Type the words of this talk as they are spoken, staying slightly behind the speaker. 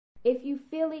If you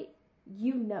feel it,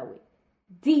 you know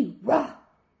it. Raww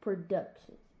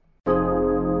Productions.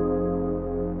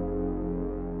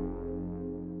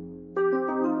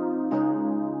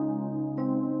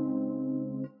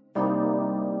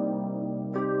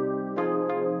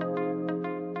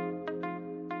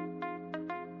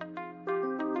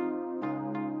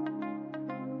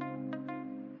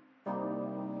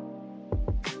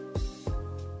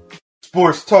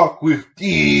 Sports Talk with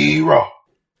Raww.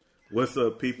 What's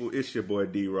up, people? It's your boy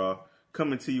Raww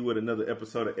coming to you with another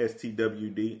episode of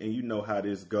STWD, and you know how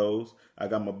this goes. I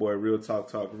got my boy Real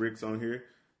Talk Ricks on here.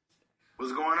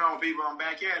 What's going on, people? I'm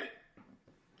back at it.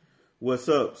 What's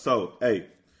up? So, hey,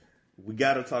 we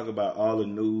got to talk about all the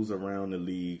news around the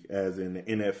league, as in the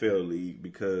NFL league,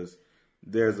 because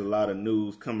there's a lot of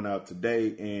news coming out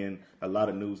today and a lot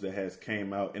of news that has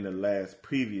came out in the last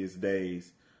previous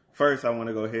days. First, I want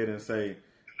to go ahead and say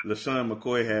LaShawn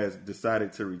McCoy has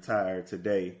decided to retire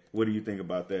today. What do you think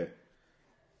about that?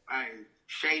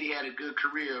 Shady had a good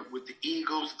career with the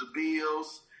Eagles, the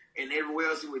Bills, and everywhere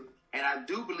else. And I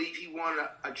do believe he won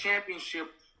a championship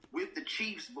with the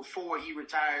Chiefs before he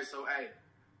retired. So, hey,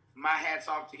 my hat's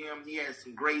off to him. He had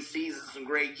some great seasons, some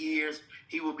great years.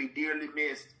 He will be dearly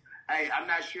missed. Hey, I'm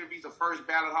not sure if he's a first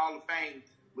ballot Hall of Fame,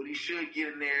 but he should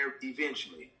get in there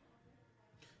eventually.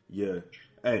 Yeah.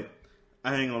 Hey,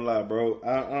 I ain't gonna lie, bro.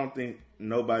 I don't think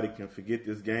nobody can forget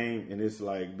this game, and it's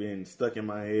like been stuck in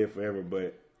my head forever.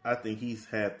 But I think he's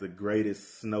had the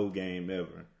greatest snow game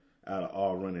ever out of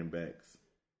all running backs.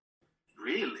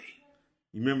 Really?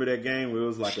 You remember that game where it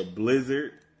was like a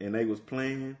blizzard and they was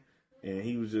playing, and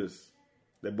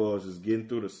that boy was just getting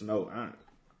through the snow.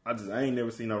 I ain't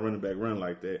never seen no running back run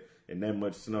like that in that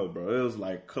much snow, bro. It was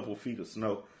like a couple feet of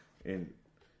snow, and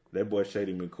that boy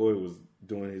Shady McCoy was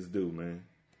doing his due, man.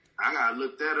 I gotta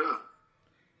look that up.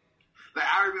 Like,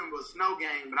 I remember a snow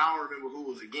game, but I don't remember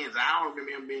who was against. I don't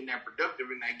remember him being that productive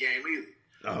in that game either.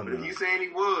 Oh, but no. If you saying he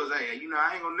was, hey,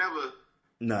 I ain't gonna never.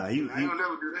 Nah, I ain't gonna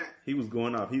never do that. He was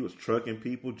going off. He was trucking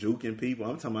people, juking people.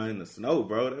 I'm talking about in the snow,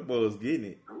 bro. That boy was getting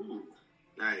it. Ooh,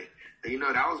 hey,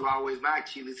 that was always my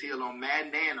Achilles heel on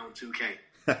Madden and on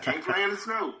 2K. Can't play in the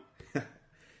snow.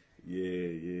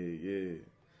 Yeah.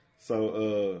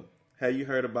 So, have you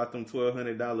heard about them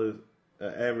 $1,200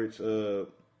 average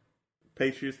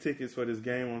Patriots tickets for this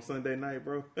game on Sunday night,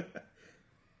 bro?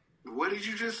 What did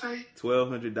you just say?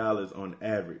 $1,200 on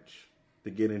average to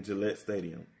get in Gillette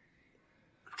Stadium.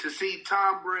 To see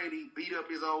Tom Brady beat up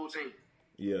his old team?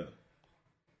 Yeah.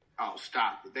 Oh,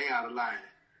 stop it. They out of line.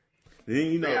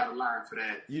 Then they out of line for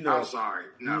that. I'm sorry.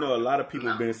 No. A lot of people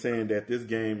have been saying that this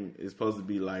game is supposed to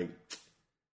be like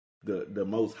the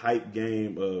most hyped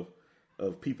game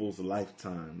of people's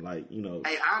lifetime. Like,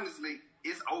 Hey, honestly,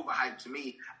 it's overhyped to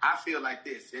me. I feel like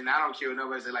this, and I don't care what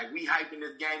nobody say. Like, we hyping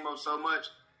this game up so much,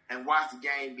 and watch the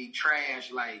game be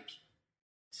trash like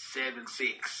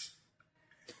 7-6.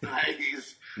 Like,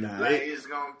 it's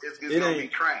gonna be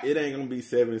trash. It ain't gonna be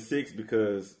 7-6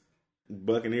 because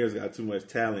Buccaneers got too much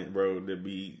talent, bro, to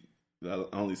be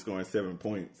only scoring 7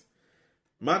 points.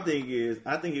 My thing is,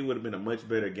 I think it would have been a much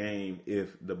better game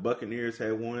if the Buccaneers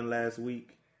had won last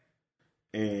week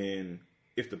and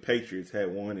if the Patriots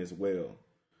had won as well.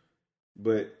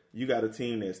 But you got a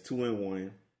team that's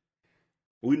 2-1.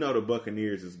 We know the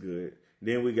Buccaneers is good.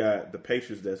 Then we got the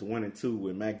Patriots that's 1-2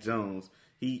 with Mac Jones.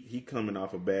 He coming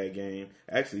off a bad game.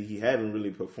 Actually, he haven't really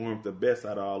performed the best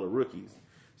out of all the rookies.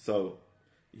 So,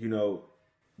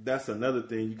 that's another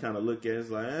thing you kind of look at. It's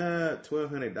like,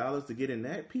 $1,200 to get in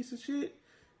that piece of shit.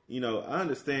 I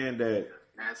understand that.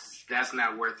 That's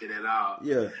not worth it at all.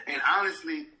 Yeah. And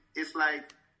honestly, it's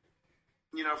like,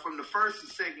 from the first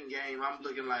and second game, I'm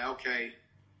looking like, okay,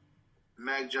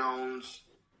 Mac Jones,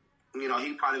 he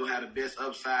probably gonna have the best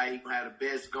upside. He gonna have the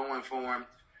best going for him.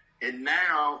 And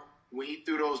now, when he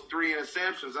threw those 3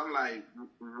 interceptions, I'm like,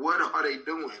 what are they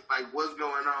doing? Like, what's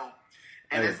going on?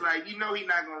 And it's like, he's not going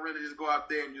to really just go out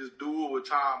there and just duel with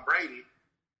Tom Brady.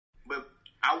 But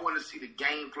I want to see the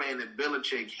game plan that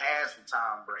Belichick has for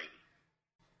Tom Brady.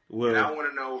 Well, and I want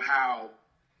to know how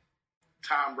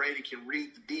Tom Brady can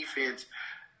read the defense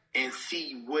and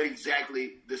see what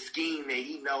exactly the scheme that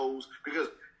he knows. Because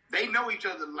they know each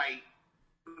other like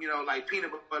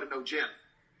peanut butter, no jelly.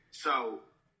 So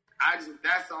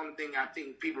that's the only thing I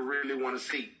think people really want to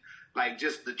see. Like,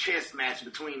 just the chess match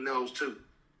between those two.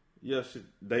 Yeah,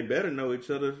 they better know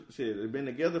each other. Shit, they've been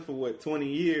together for 20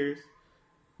 years.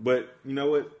 But you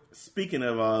know what? Speaking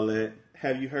of all that,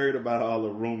 have you heard about all the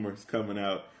rumors coming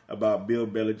out about Bill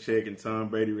Belichick and Tom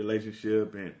Brady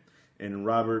relationship and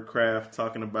Robert Kraft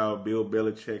talking about Bill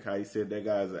Belichick, how he said that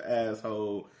guy's an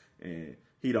asshole and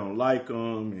he don't like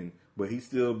him and but he's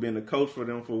still been a coach for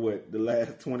them for the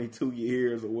last 22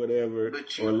 years or whatever,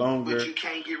 or longer. But you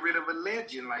can't get rid of a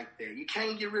legend like that. You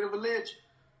can't get rid of a legend.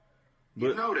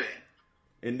 You know that.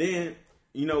 And then,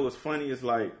 what's funny is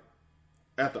like,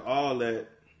 after all that,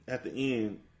 at the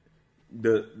end,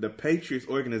 the Patriots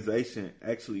organization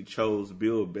actually chose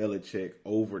Bill Belichick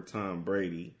over Tom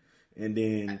Brady, and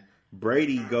then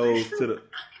Brady goes to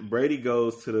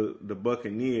the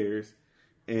Buccaneers,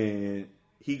 and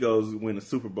he goes win the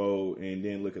Super Bowl, and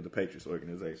then look at the Patriots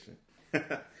organization. All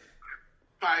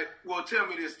right. Well, tell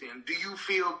me this then: do you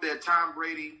feel that Tom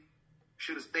Brady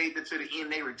should have stayed there to the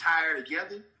end? They retire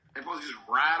together. They're supposed to just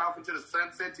ride off into the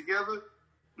sunset together?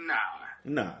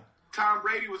 Nah. Tom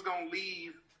Brady was gonna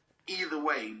leave either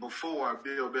way before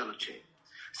Bill Belichick.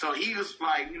 So he was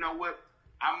like, you know what?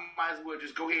 I might as well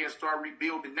just go ahead and start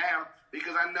rebuilding now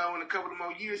because I know in a couple of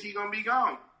more years he's gonna be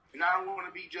gone, and I don't want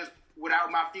to be just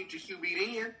without my future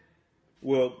QB then.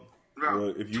 Well,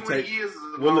 if you take years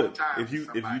is a long time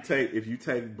if you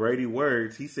take Brady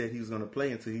words, he said he was gonna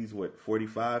play until he's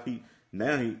 45.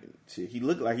 He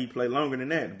looked like he played longer than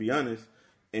that, to be honest.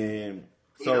 And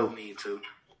so he don't need to.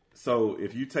 So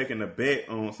if you're taking a bet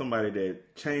on somebody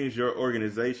that changed your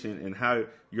organization and how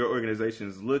your organization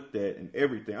is looked at and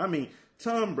everything, I mean,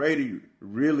 Tom Brady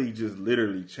really just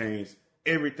literally changed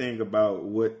everything about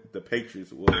what the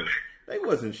Patriots was. They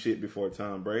wasn't shit before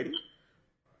Tom Brady.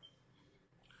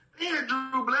 They had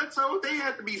Drew Bledsoe. They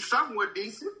had to be somewhat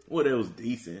decent. Well, it was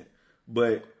decent,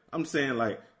 but I'm saying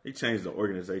like they changed the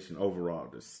organization overall.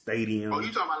 The stadium. Oh,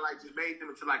 you talking about like just made them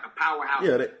into like a powerhouse?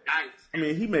 Yeah, dynasty. I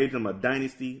mean, he made them a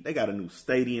dynasty. They got a new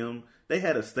stadium. They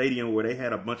had a stadium where they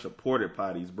had a bunch of porta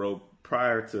potties, bro.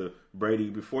 Prior to Brady,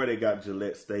 before they got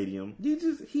Gillette Stadium,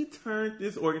 he turned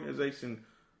this organization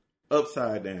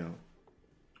upside down.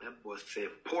 That boy said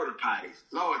porta potties.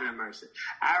 Lord have mercy.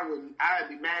 I'd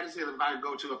be mad as hell if I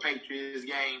go to a Patriots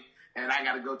game and I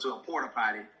got to go to a porta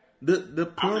potty.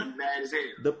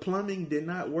 The plumbing did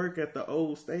not work at the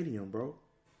old stadium, bro.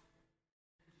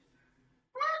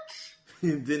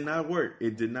 What? It did not work.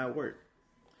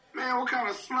 Man, what kind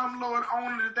of slumlord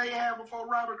owner did they have before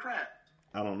Robert Kraft?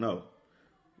 I don't know.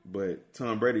 But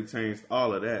Tom Brady changed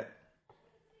all of that.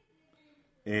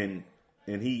 And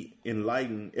he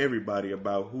enlightened everybody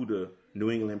about who the New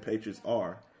England Patriots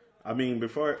are. I mean,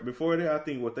 before that, I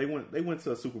think they went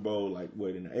to a Super Bowl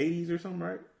in the 80s or something,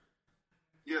 right?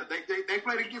 Yeah, they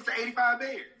played against the 85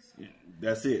 Bears. Yeah,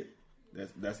 that's it.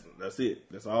 That's it.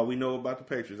 That's all we know about the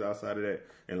Patriots outside of that.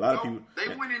 And a lot of people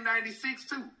they went in '96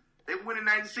 too. They went in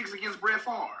 '96 against Brett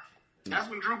Favre. That's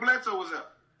when Drew Bledsoe was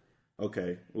up.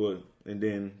 Okay, well, and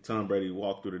then Tom Brady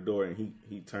walked through the door and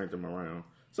he turned them around.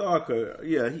 So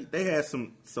they had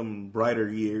some brighter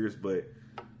years, but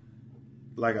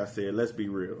like I said, let's be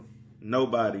real.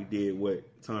 Nobody did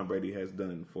what Tom Brady has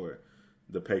done for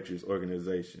the Patriots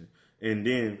organization. And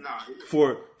then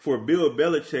for Bill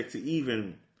Belichick to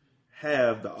even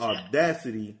have the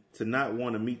audacity to not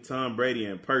want to meet Tom Brady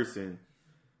in person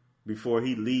before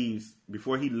he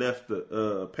left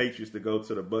the Patriots to go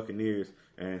to the Buccaneers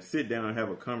and sit down and have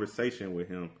a conversation with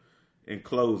him in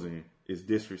closing is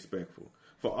disrespectful.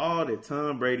 For all that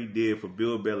Tom Brady did for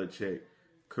Bill Belichick's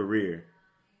career,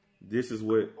 this is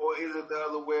what... Or is it the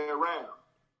other way around?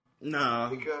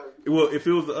 Nah. Well, if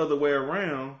it was the other way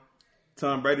around,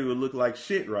 Tom Brady would look like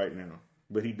shit right now.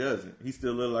 But he doesn't. He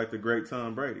still looks like the great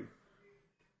Tom Brady.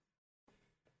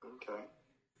 Okay.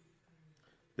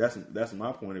 That's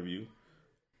my point of view.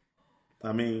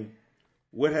 I mean,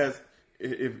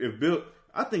 if Bill...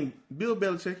 I think Bill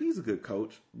Belichick, he's a good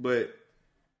coach, but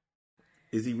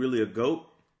is he really a GOAT?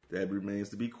 That remains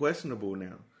to be questionable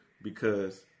now,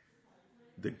 because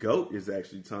the GOAT is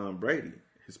actually Tom Brady.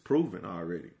 It's proven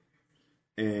already.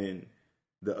 And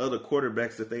the other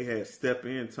quarterbacks that they had step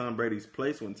in Tom Brady's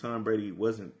place when Tom Brady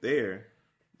wasn't there,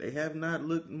 they have not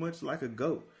looked much like a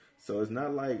GOAT. So it's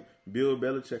not like Bill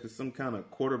Belichick is some kind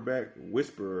of quarterback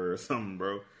whisperer or something,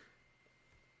 bro.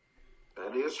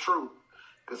 That is true.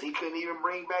 Because he couldn't even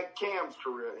bring back Cam's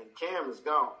career, and Cam is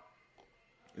gone.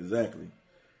 Exactly.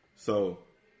 So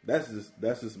that's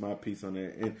just my piece on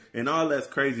that. And all that's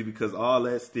crazy because all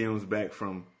that stems back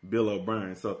from Bill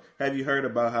O'Brien. So have you heard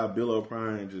about how Bill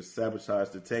O'Brien just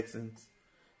sabotaged the Texans?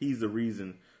 He's the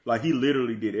reason. Like, he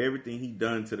literally did everything he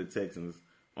done to the Texans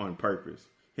on purpose.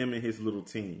 Him and his little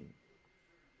team.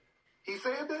 He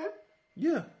said that?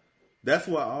 Yeah. That's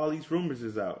why all these rumors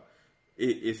is out.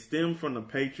 It stemmed from the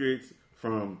Patriots,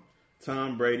 from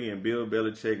Tom Brady and Bill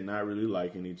Belichick not really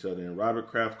liking each other, and Robert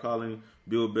Kraft calling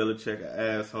Bill Belichick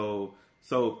an asshole.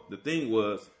 So the thing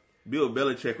was, Bill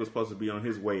Belichick was supposed to be on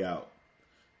his way out,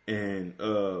 and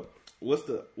what's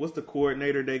the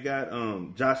coordinator they got?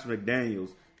 Josh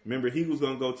McDaniels. Remember, he was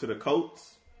gonna go to the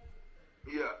Colts.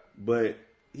 Yeah. But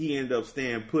he ended up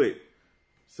staying put.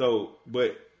 So,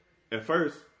 but at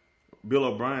first, Bill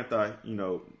O'Brien thought,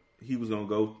 he was going to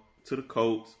go to the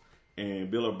Colts,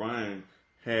 and Bill O'Brien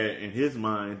had in his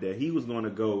mind that he was going to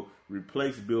go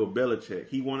replace Bill Belichick.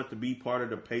 He wanted to be part of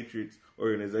the Patriots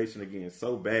organization again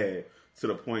so bad to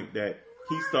the point that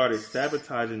he started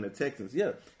sabotaging the Texans.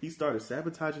 Yeah, he started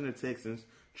sabotaging the Texans,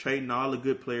 trading all the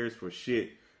good players for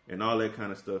shit and all that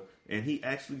kind of stuff. And he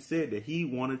actually said that he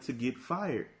wanted to get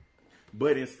fired.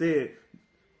 But instead,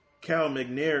 Cal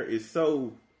McNair is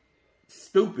so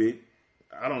stupid,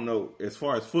 I don't know, as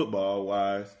far as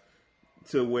football-wise,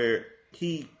 to where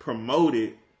he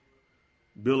promoted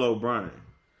Bill O'Brien.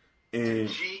 And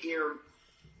GM,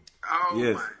 oh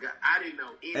yes. my God, I didn't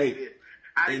know any of it.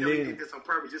 I didn't know he did this on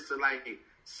purpose just to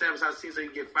sabotage the team so he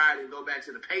can get fired and go back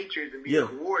to the Patriots and be a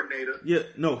coordinator. Yeah,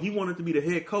 no, he wanted to be the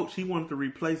head coach. He wanted to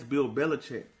replace Bill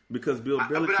Belichick. Because Bill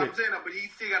Belichick... But I'm saying that, but he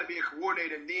still got to be a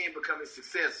coordinator and then become a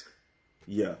successor.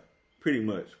 Yeah, pretty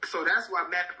much. So that's why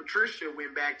Matt Patricia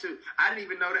went back too. I didn't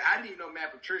even know that. I didn't even know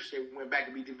Matt Patricia went back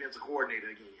to be defensive coordinator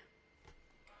again.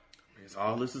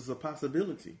 All this is a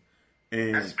possibility.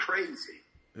 And that's crazy.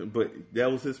 But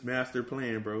that was his master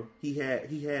plan, bro. He had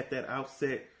that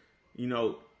outset,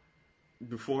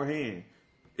 beforehand.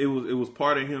 It was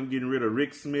part of him getting rid of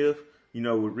Rick Smith. With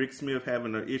Rick Smith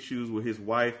having issues with his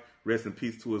wife. Rest in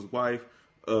peace to his wife.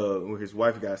 When his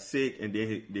wife got sick, and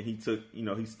then he took,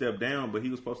 he stepped down, but he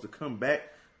was supposed to come back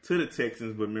to the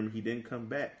Texans, but remember he didn't come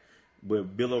back.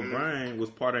 But Bill O'Brien was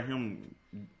part of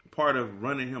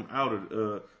running him out of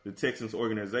the Texans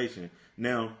organization.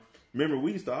 Now, remember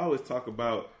we used to always talk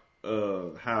about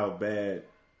how bad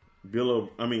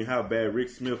Rick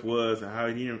Smith was, and how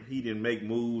he didn't make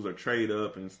moves or trade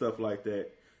up and stuff like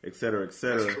that, et cetera, et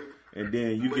cetera. And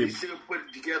then he still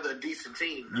put together a decent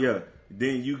team. Yeah.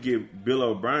 Then you get Bill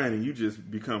O'Brien, and you just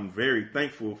become very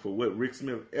thankful for what Rick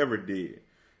Smith ever did.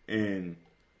 And,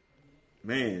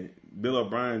 man, Bill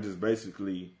O'Brien just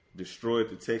basically destroyed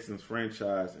the Texans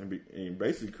franchise and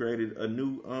basically created a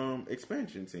new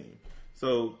expansion team.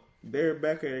 So they're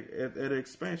back at an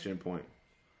expansion point.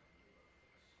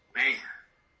 Man.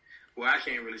 Well, I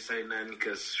can't really say nothing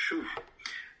because,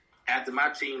 after my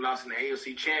team lost in the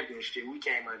AFC Championship, we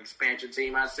came an expansion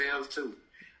team ourselves too.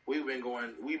 We've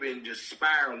been just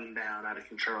spiraling down out of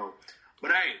control.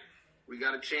 But hey, we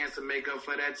got a chance to make up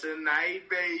for that tonight,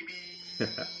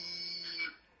 baby.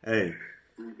 Hey,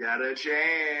 we got a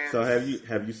chance. So have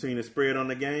you seen the spread on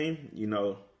the game?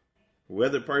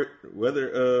 Weather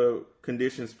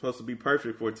conditions supposed to be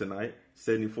perfect for tonight.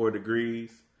 74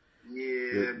 degrees.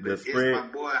 Yeah, but it's my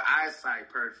boy eyesight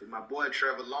perfect. My boy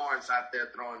Trevor Lawrence out there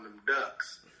throwing them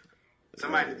ducks.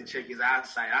 Somebody need to check his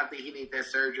eyesight. I think he needs that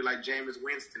surgery like Jameis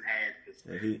Winston had.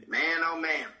 Man, oh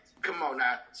man. Come on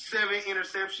now. 7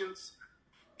 interceptions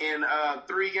in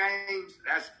 3 games.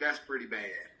 That's pretty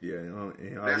bad. Yeah,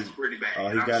 that's pretty bad. All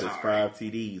he got is 5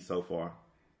 TDs so far.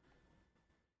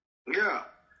 Yeah.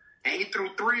 And he threw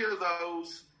 3 of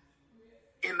those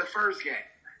in the first game.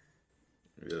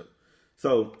 Yeah.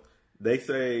 So they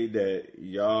say that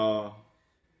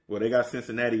they got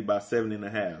Cincinnati by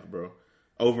 7.5, bro.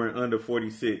 Over and under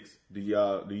 46. Do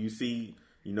you see,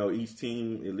 each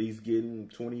team at least getting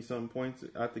 20-something points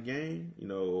out the game?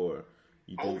 Or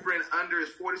you think over and under is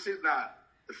 46? Nah,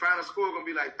 the final score is going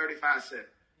to be like 35-7.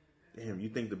 Damn, you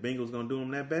think the Bengals going to do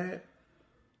them that bad?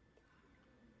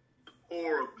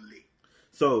 Horribly.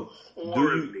 So,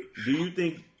 do you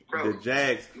think the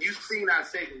Jags... You seen our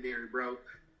secondary, bro.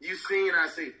 You seen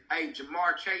hey,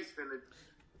 Jamar Chase finna...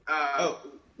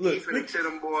 Look, to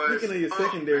them boys.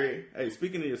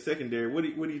 Speaking of your secondary, what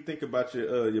do you think about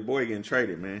your boy getting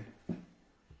traded, man?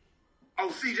 Oh,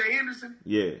 C.J. Henderson?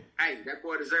 Yeah. Hey, that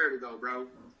boy deserved to go, bro.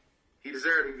 He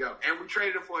deserved to go. And we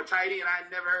traded him for a tight end I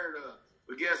never heard of.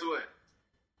 But guess what?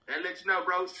 That lets you know,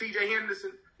 bro, C.J.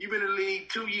 Henderson, you've been in the league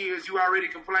 2 years. You already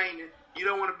complaining. You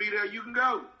don't want to be there. You can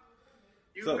go.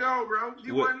 You can go, bro.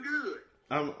 You wasn't good.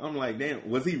 I'm like, damn,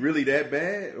 was he really that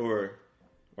bad or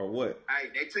what? Hey,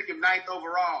 they took him 9th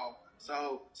overall,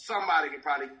 so somebody can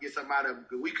probably get something out of him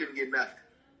because we couldn't get nothing.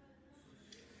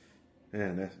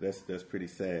 Man, that's pretty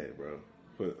sad, bro.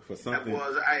 For something that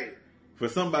was, for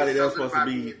somebody that was supposed to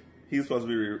be he's supposed to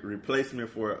be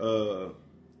replacement for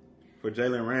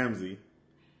Jalen Ramsey,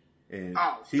 and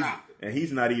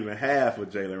he's not even half of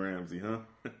Jalen Ramsey, huh?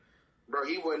 Bro,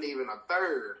 he wasn't even a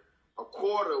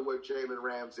quarter of what Jalen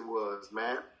Ramsey was,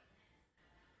 man.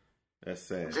 That's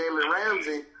sad. Jalen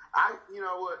Ramsey, you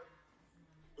know what?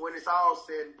 When it's all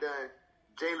said and done,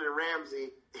 Jalen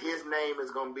Ramsey, his name is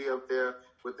going to be up there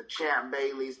with the Champ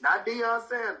Baileys, not Deion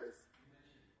Sanders,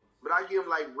 but I give him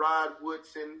like Rod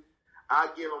Woodson. I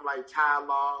give him like Ty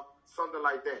Law, something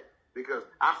like that, because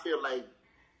I feel like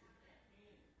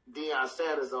Deion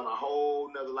Sanders on a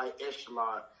whole nother like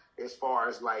echelon as far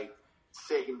as like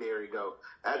secondary go.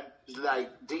 Like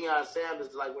Deion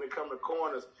Sanders, like when it comes to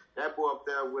corners, that boy up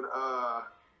there with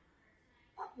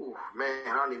man,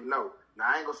 I don't even know. Now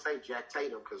I ain't gonna say Jack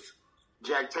Tatum because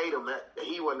Jack Tatum,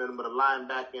 he wasn't nothing but a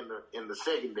linebacker in the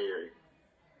secondary.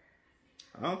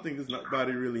 I don't think there's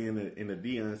nobody really in the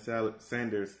Deion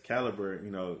Sanders caliber,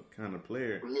 kind of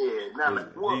player. Yeah, I'm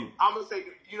gonna say,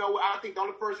 I think the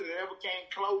only person that ever came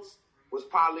close was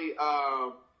probably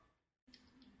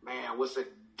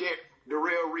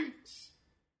Darrell Reeves.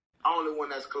 Only one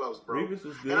that's close, bro. Reeves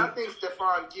was good. And I think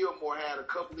Stephon Gilmore had a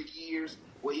couple of years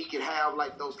where he could have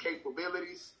like those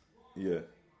capabilities. Yeah.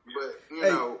 But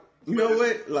you know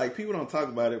what? Like people don't talk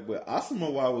about it, but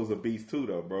Asamoah was a beast too,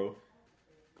 though, bro.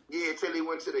 Yeah, until he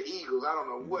went to the Eagles. I don't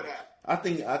know what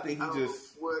happened. I think he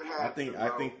just. What happened? I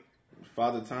think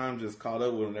Father Time just caught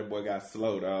up with him. That boy got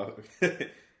slow, dog. But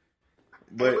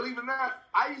believe it or not,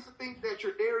 I used to think that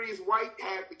Tre'Davious White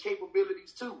had the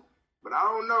capabilities too. But I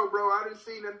don't know, bro. I didn't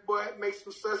see that boy make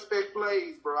some suspect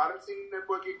plays, bro. I didn't see that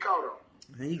boy get caught on.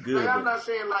 He good. I'm not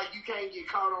saying like you can't get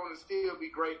caught on and still be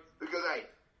great because hey,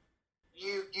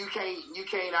 you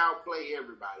can't outplay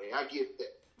everybody. I get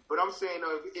that. But I'm saying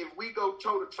if we go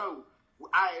toe to toe,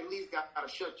 I at least got to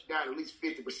shut you down at least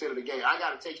 50% of the game. I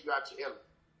got to take you out your element.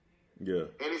 Yeah.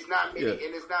 And it's not many.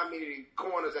 And it's not many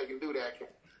corners that can do that.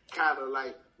 Kind of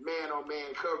like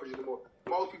man-on-man coverage anymore.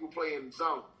 Most people play in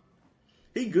zone.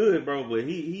 He good, bro, but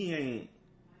he ain't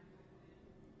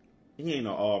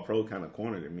no all-pro kind of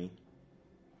corner to me.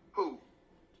 Who?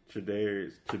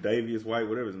 Tre'Davious White,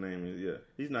 whatever his name is. Yeah,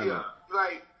 he's not. Yeah,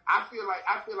 like I feel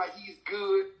like he's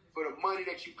good for the money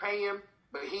that you pay him,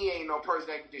 but he ain't no person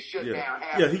that can just shut down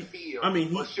half the field. I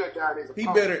mean, or shut down his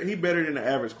opponent. He better than the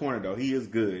average corner though. He is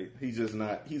good. He's just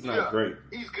not. He's not great.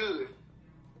 He's good.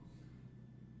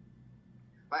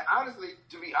 Like honestly,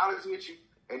 to be honest with you,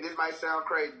 and this might sound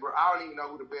crazy, bro, I don't even know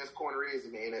who the best corner is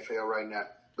in the NFL right now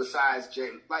besides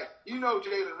Jalen. Like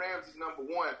Jalen Ramsey's number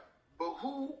one, but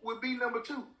who would be number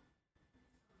two?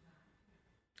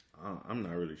 I'm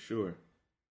not really sure.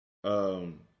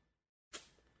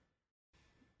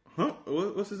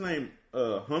 What's his name?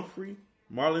 Humphrey?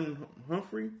 Marlon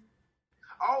Humphrey?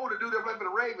 Oh, the dude that played for the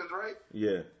Ravens, right?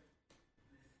 Yeah.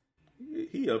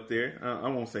 He up there. I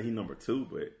won't say he number two,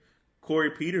 but Corey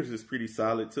Peters is pretty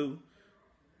solid too.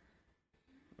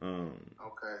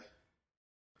 Okay.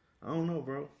 I don't know,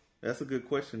 bro. That's a good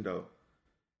question though.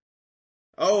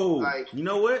 Oh, you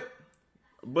know what?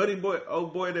 Buddy boy,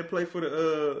 that played for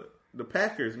the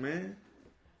Packers, man.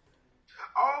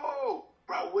 Oh,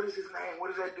 bro, what is his name? What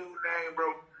is that dude's name,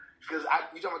 bro? Because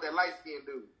you talking about that light skinned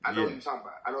dude. I know who you're talking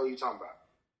about.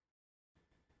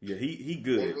 Yeah, he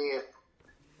good. And then,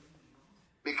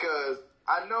 because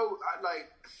I know,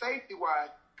 like, safety wise,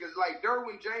 because like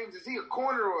Derwin James, is he a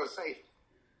corner or a safety?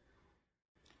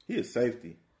 He is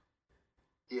safety.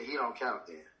 Yeah, he don't count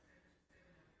then.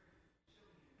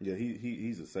 Yeah,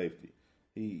 he's a safety.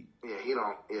 He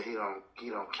don't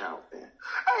count then.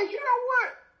 Hey, you know what?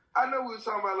 I know we were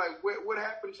talking about like whatever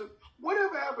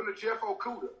happened to Jeff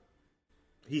Okuda?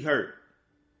 He hurt.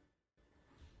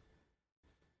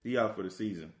 He out for the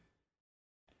season.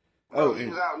 No, he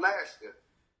was out last year.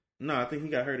 No, I think he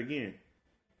got hurt again.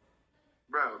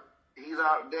 Bro, he's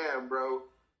out there, bro.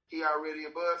 He already a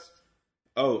bust?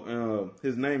 Oh,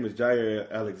 his name is Jair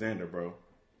Alexander, bro.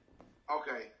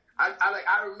 Okay.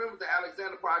 I remember the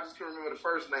Alexander part. I just couldn't remember the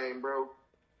first name, bro.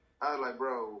 I was like,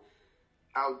 bro,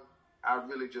 I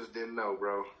really just didn't know,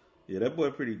 bro. Yeah, that boy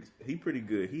pretty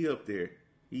good. He up there.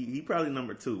 He probably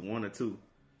number 2, 1 or 2.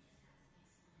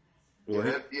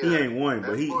 Well, he ain't 1,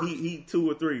 but he 2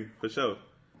 or 3 for sure.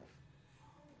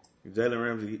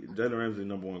 Jalen Ramsey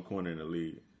number 1 corner in the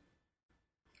league.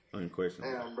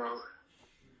 Unquestionable. Damn, bro.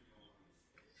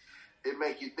 It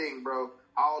make you think, bro.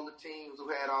 All the teams who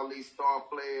had all these star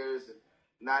players, and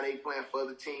now they playing for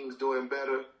other teams doing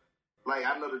better. Like,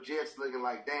 I know the Jets looking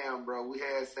like, damn, bro, we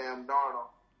had Sam Darnold.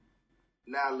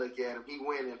 Now look at him. He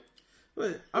winning.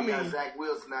 But, I mean, Zach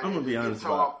Wilson. I'm going to be honest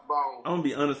about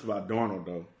Darnold,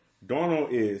 though.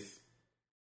 Darnold is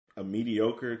a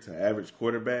mediocre to average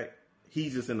quarterback.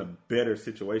 He's just in a better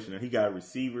situation. He got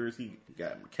receivers. He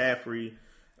got McCaffrey.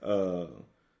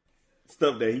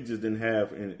 Stuff that he just didn't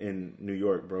have in New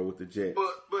York, bro, with the Jets.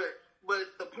 But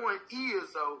the point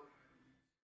is, though,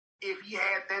 if he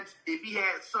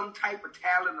had some type of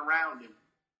talent around him,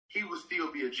 he would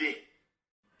still be a Jet.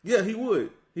 Yeah, he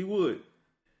would. He would.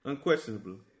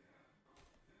 Unquestionably.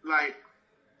 Like,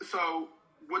 so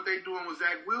what they doing with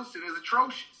Zach Wilson is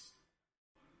atrocious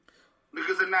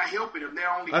because they're not helping him.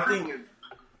 They're only hurting him.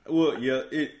 Well, yeah,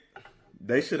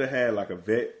 they should have had like a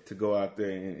vet to go out there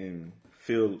and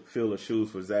fill the shoes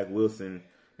for Zach Wilson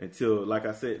until, like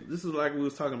I said, this is like we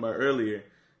was talking about earlier.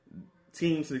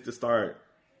 Teams need to start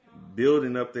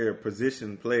building up their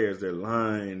position players, their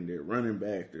line, their running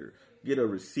back, get a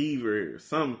receiver,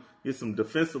 get some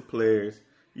defensive players,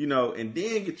 and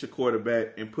then get your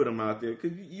quarterback and put him out there.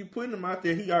 Because you putting him out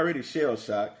there, he already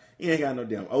shell-shocked. He ain't got no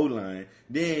damn O-line.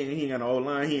 Then he ain't got no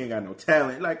O-line. He ain't got no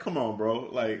talent. Like, come on, bro.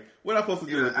 Like, what am I supposed to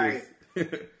do with this?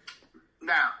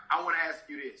 Now, I want to ask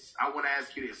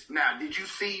you this. Now, did you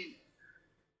see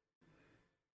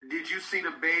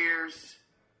the Bears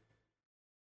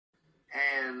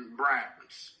and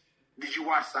Browns? Did you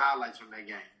watch the highlights from that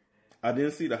game? I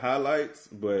didn't see the highlights,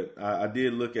 but I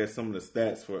did look at some of the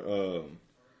stats for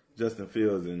Justin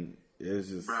Fields, and it's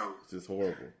just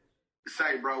horrible.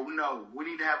 Say, bro, no, we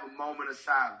need to have a moment of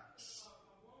silence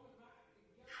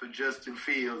for Justin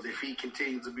Fields if he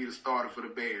continues to be the starter for the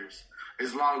Bears,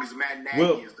 as long as Matt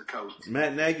Nagy is the coach.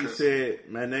 Matt Nagy said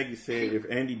if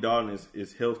Andy Dalton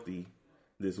is healthy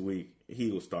this week, he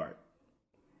will start.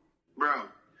 Bro,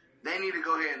 they need to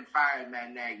go ahead and fire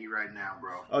Matt Nagy right now,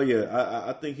 bro. Oh, yeah,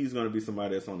 I think he's going to be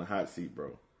somebody that's on the hot seat,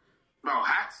 bro. Bro,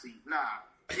 hot seat? Nah.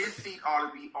 His seat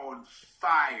ought to be on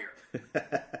fire.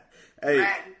 Hey,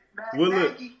 Matt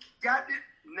Nagy got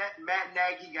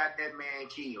that man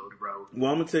killed, bro.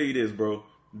 Well, I'm going to tell you this, bro.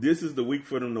 This is the week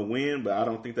for them to win, but I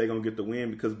don't think they're going to get the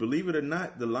win because, believe it or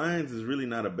not, the Lions is really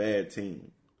not a bad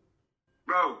team.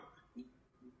 Bro,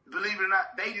 believe it or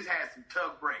not, they just had some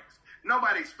tough breaks.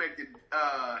 Nobody expected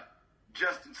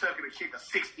Justin Tucker to kick a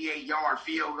 68-yard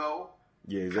field goal.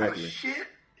 Yeah, exactly. Kind of shit.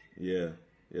 Yeah,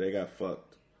 they got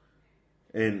fucked.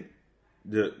 And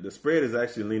the spread is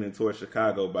actually leaning towards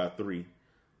Chicago by 3.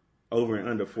 Over and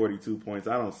under 42 points.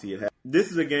 I don't see it happen.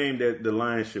 This is a game that the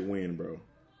Lions should win, bro.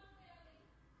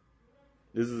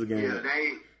 This is a game. Yeah,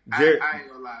 I ain't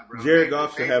gonna lie, bro. Jared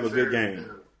Goff should have a good game.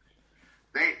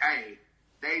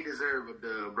 They deserve a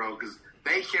dub, bro, because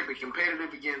they kept it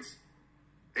competitive against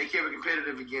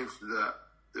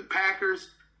the Packers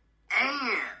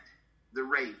and the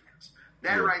Ravens.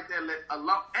 That right there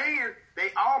and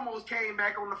they almost came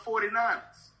back on the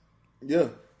 49ers. Yeah.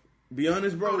 Be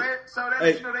honest, bro. So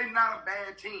they're not a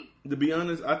bad team. To be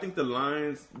honest, I think the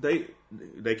Lions they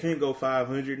can't go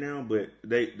 500 now, but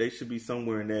they should be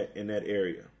somewhere in that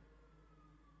area.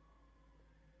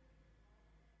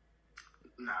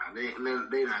 Nah, they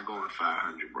not going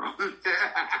 500, bro.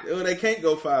 Well, they can't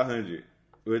go 500,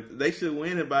 but they should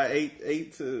win it by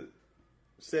 8 to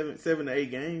 7 to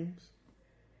 8 games.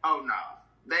 Oh no,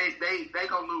 they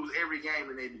gonna lose every game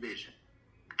in their division,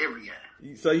 every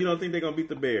game. So you don't think they're gonna beat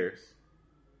the Bears?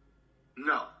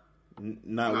 No,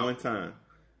 not one time.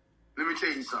 Let me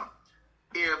tell you something.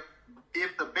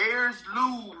 If the Bears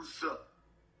lose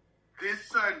this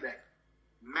Sunday,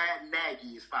 Matt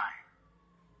Nagy is fired.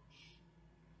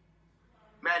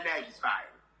 Matt Nagy's fired.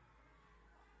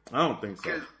 I don't think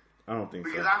so.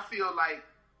 Because I feel like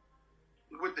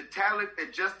with the talent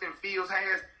that Justin Fields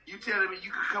has, you telling me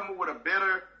you could come up with a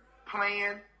better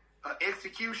plan,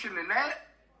 execution than that?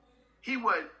 He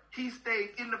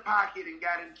stayed in the pocket and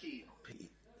got him killed.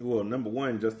 Well, number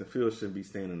one, Justin Fields shouldn't be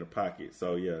staying in the pocket.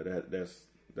 So yeah, that's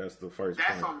the first.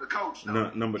 That's point. on the coach. Though.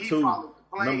 Number two,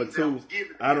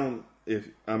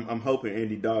 I'm hoping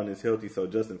Andy Dalton is healthy so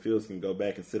Justin Fields can go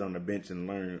back and sit on the bench and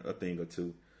learn a thing or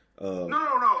two. No.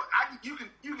 You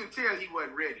can tell he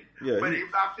wasn't ready. Yeah, but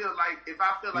if I feel like he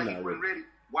wasn't ready,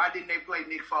 why didn't they play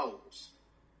Nick Foles?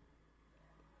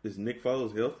 Is Nick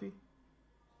Foles healthy?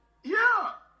 Yeah.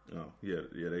 Oh yeah.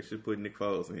 They should put Nick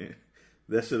Foles in.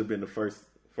 That should have been the first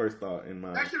thought in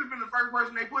mind. That should have been the first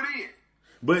person they put in.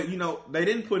 But they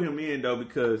didn't put him in though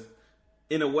because,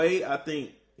 in a way, I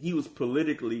think he was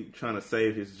politically trying to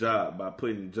save his job by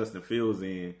putting Justin Fields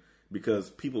in because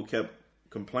people kept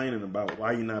complaining about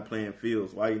why you're not playing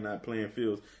Fields.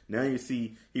 Now you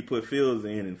see he put Fields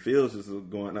in and Fields is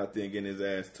going out there and getting his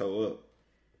ass towed up.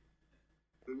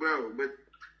 Bro,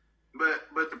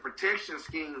 but the protection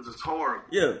schemes is horrible.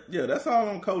 Yeah, that's all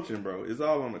on coaching, bro. It's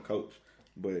all on the coach.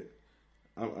 But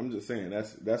I'm just saying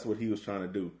that's what he was trying to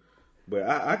do. But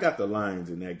I got the Lions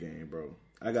in that game, bro.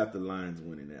 I got the Lions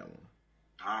winning that one.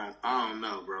 I don't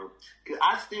know, bro.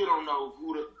 I still don't know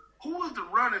who was the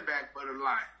running back for the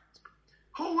Lions.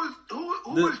 Who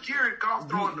was Jared Goff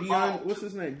throwing the ball to? What's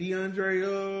his name?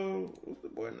 DeAndre. What's the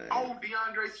boy name? Oh,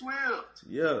 DeAndre Swift.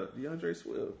 Yeah, DeAndre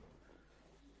Swift.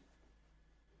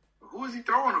 Who is he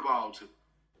throwing the ball to?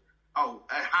 Oh,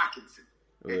 Hockenson.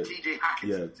 And T.J.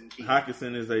 Hawkinson's in key.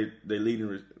 Hawkinson is they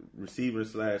leading receiver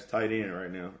 / tight end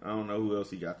right now. I don't know who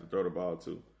else he got to throw the ball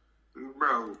to.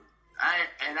 Bro, I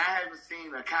haven't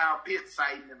seen a Kyle Pitts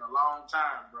sighting in a long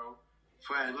time, bro.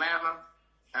 For Atlanta,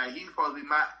 he's supposed to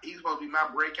be my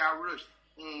breakout rookie.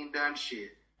 He ain't done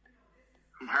shit.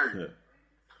 I'm hurt. Yeah.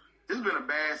 This has been a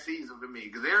bad season for me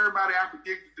because everybody I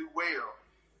predicted to do well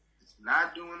is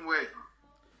not doing well.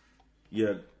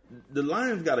 Yeah, the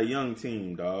Lions got a young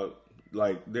team, dog.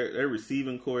 Like their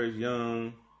receiving core is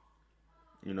young,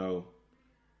 you know,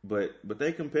 but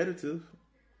they competitive.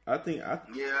 Like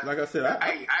I said,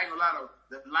 I ain't gonna lie.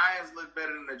 The Lions look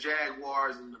better than the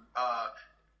Jaguars and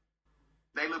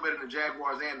they look better than the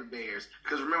Jaguars and the Bears.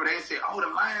 Because remember, they said, "Oh, the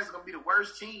Lions are gonna be the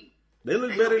worst team." They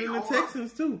look better than the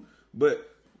Texans too. But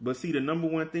see, the number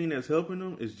one thing that's helping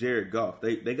them is Jared Goff.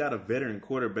 They got a veteran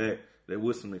quarterback that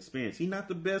with some experience. He's not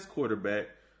the best quarterback,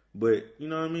 but you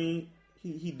know what I mean.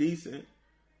 He decent.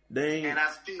 And I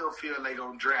still feel they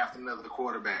gonna draft another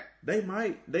quarterback. They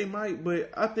might, but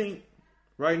I think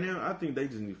right now, they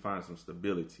just need to find some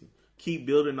stability. Keep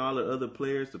building all the other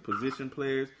players, the position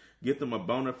players. Get them a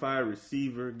bona fide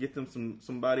receiver. Get them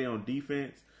somebody on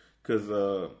defense. Because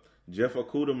Jeff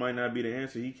Okudah might not be the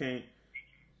answer. He can't.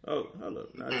 Oh, hold up.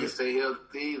 He can't stay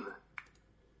healthy either.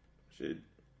 Shit.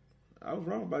 I was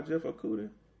wrong about Jeff Okudah.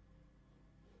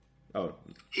 Oh.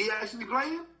 He actually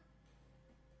playing?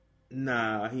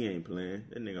 Nah, he ain't playing.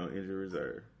 That nigga on injury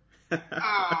reserve.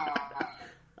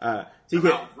 I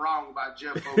was wrong about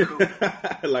Jeff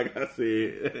Okudah. Like I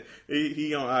said,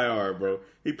 he on IR, bro.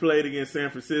 He played against San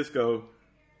Francisco.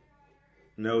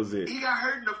 Knows it. He got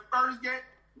hurt in the first game,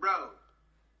 bro.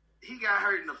 He got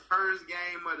hurt in the first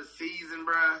game of the season,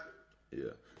 bro.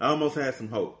 Yeah, I almost had some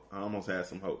hope.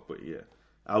 But yeah,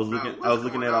 I was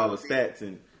looking at all the stats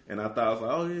and I thought I was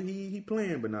like, oh yeah, he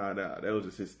playing, but nah, that was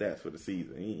just his stats for the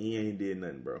season. He ain't did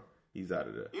nothing, bro. He's out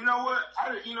of there. You know what? I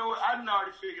done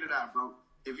already figured it out, bro.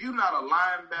 If you're not a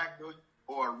linebacker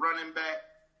or a running back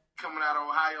coming out of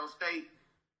Ohio State,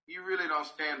 you really don't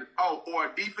stand. Or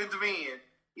a defensive end,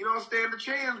 you don't stand a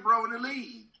chance, bro, in the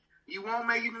league. You won't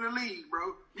make it in the league,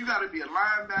 bro. You got to be a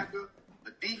linebacker,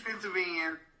 a defensive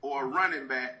end, or a running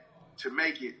back to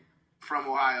make it from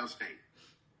Ohio State.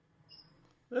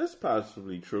 That's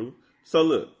possibly true. So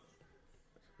look,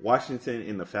 Washington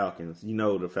and the Falcons. You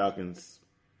know the Falcons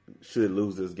should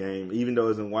lose this game. Even though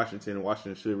it's in Washington,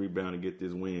 Washington should rebound and get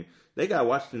this win. They got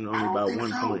Washington only by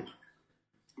 1 point.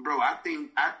 Bro, I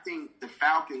think the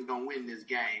Falcons gonna win this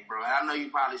game, bro. I know you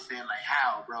probably saying like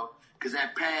how, bro, because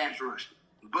that pass rush.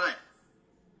 But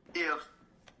if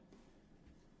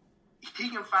he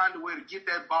can find a way to get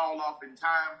that ball off in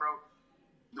time, bro,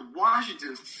 the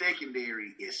Washington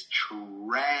secondary is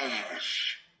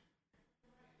trash.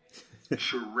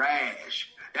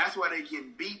 Trash. That's why they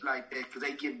get beat like that, because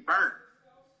they get burnt.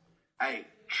 Hey,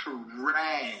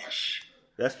 trash.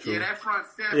 That's true. Yeah, that front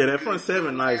seven. Yeah, that front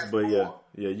seven nice, but yeah,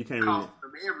 you can't really. Cost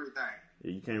them everything.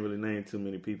 Yeah, you can't really name too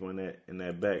many people in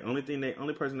that back.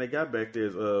 Only person they got back there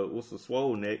is what's the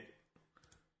swole neck?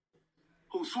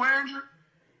 Who, Swearinger?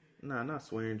 Nah, not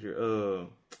Swearinger.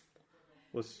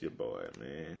 What's your boy,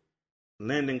 man?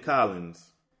 Landon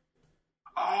Collins.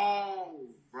 Oh,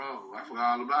 bro, I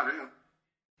forgot all about him.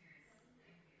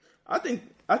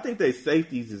 I think their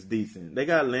safeties is decent. They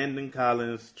got Landon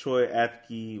Collins, Troy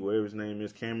Apke, whatever his name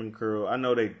is, Cameron Curl. I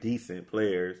know they decent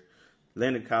players.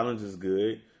 Landon Collins is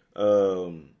good.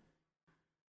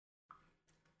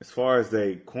 As far as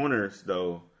they corners,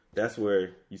 though, that's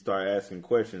where you start asking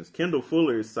questions. Kendall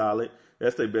Fuller is solid.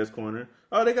 That's their best corner.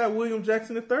 Oh, they got William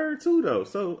Jackson III too, though.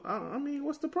 So, I mean,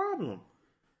 what's the problem?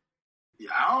 Yeah,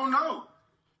 I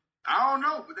don't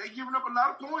know, but they giving up a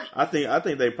lot of points. I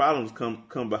think their problems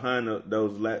come behind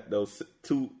those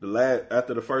two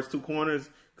after the first two corners,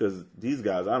 because these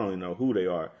guys, I don't even know who they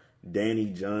are. Danny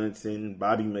Johnson,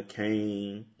 Bobby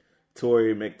McCain,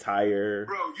 Torrey McTyer.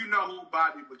 Bro, you know who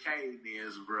Bobby McCain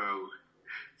is, bro.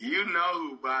 You know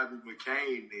who Bobby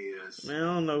McCain is. Man,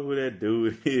 I don't know who that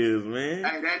dude is, man.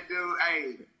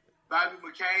 Hey, Bobby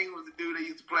McCain was the dude that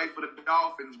used to play for the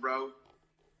Dolphins, bro.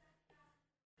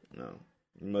 No,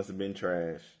 he must have been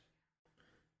trash.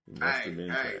 Trash.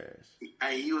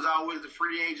 Hey, he was always the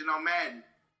free agent on Madden.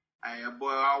 Hey, that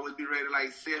boy always be rated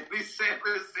like 77,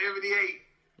 78.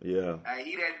 Yeah. Hey,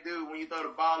 he that dude, when you throw the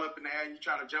ball up in the air and you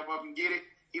try to jump up and get it,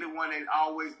 he the one that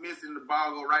always missing the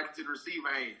ball go right into the receiver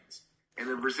hands. And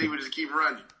the receiver just keep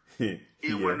running. He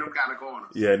one of them kind of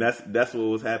corners. Yeah, that's what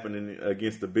was happening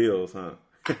against the Bills, huh?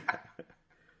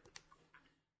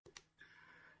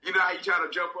 You know how you try to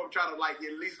jump up, try to at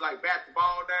least bat the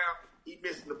ball down? He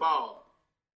missing the ball.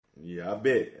 Yeah, I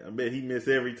bet he missed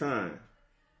every time.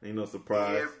 Ain't no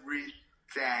surprise. Every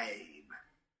time.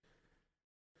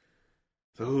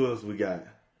 So who else we got?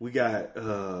 We got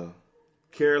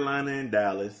Carolina and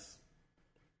Dallas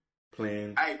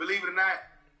playing. Hey, believe it or not,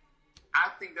 I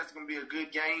think that's going to be a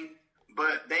good game,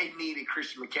 but they needed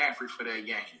Christian McCaffrey for that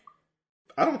game.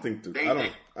 I don't think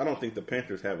the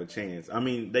Panthers have a chance. I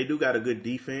mean, they do got a good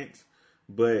defense,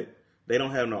 but they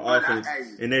don't have no offense,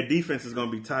 and their defense is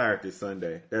going to be tired this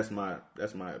Sunday. That's my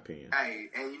opinion. Hey,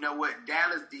 and you know what?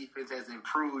 Dallas defense has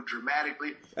improved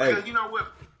dramatically because you know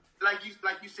what? Like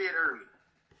you said earlier,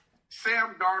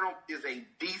 Sam Darnold is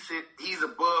he's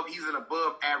an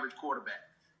above average quarterback,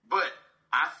 but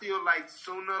I feel like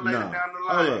sooner or later down the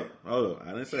line. Hold up.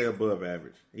 I didn't say above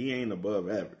average. He ain't above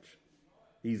average.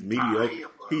 He's mediocre.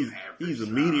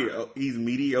 He's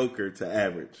mediocre to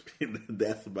average.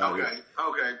 That's about it. Okay.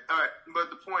 All right. But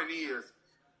the point is,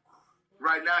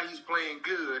 right now he's playing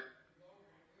good,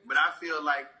 but I feel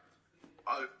like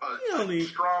a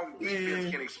strong defense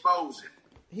can expose him.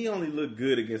 He only looked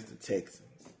good against the Texans.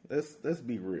 Let's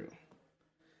be real.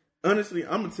 Honestly,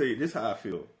 I'm gonna tell you this is how I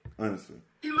feel. Honestly,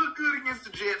 he looked good against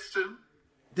the Jets too.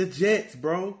 The Jets,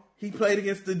 bro. He played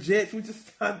against the Jets. We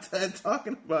just started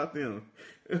talking about them.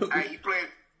 Hey,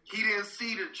 he didn't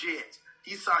see the Jets.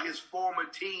 He saw his former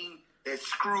team that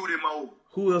screwed him over.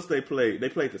 Who else they played? They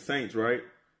played the Saints, right?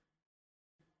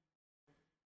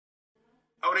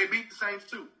 Oh, they beat the Saints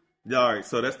too. All right,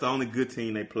 so that's the only good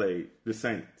team they played, the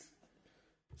Saints.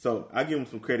 So I give them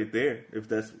some credit there if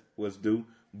that's what's due.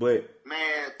 But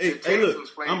man, the Texans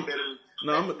played better.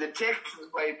 The Texans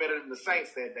played better than the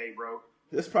Saints that day, bro.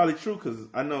 That's probably true because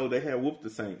I know they had whooped the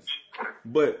Saints.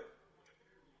 But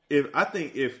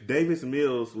if Davis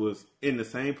Mills was in the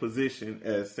same position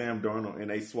as Sam Darnold and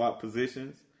they swapped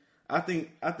positions, I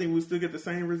think we still get the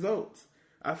same results.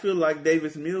 I feel like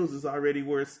Davis Mills is already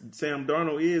where Sam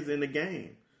Darnold is in the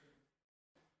game.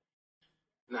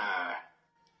 Nah.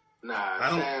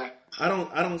 I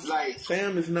don't like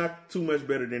Sam is not too much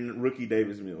better than rookie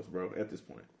Davis Mills, bro, at this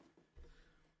point.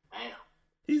 Damn.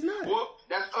 He's not. Well,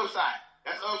 that's upside.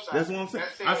 That's what I'm saying.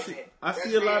 I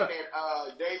see a lot of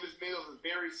that Davis Mills is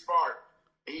very smart.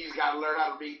 He's got to learn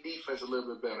how to read defense a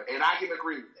little bit better, and I can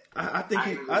agree with that.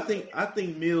 I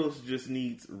think Mills just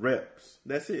needs reps.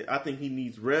 That's it. I think he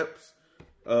needs reps,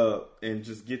 and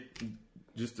just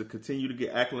to continue to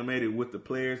get acclimated with the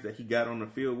players that he got on the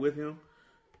field with him,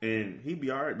 and he'd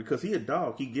be all right because he a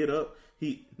dog. He get up.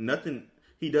 He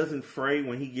doesn't fray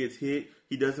when he gets hit.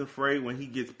 He doesn't fray when he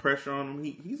gets pressure on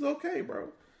him. He's okay, bro.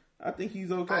 I think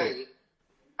he's okay.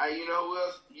 Hey, you know who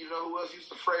else used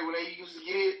to fray when they used to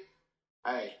get hit?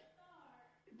 Hey,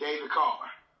 David Carr.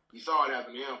 You saw it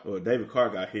happen to him. Well, David Carr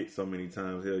got hit so many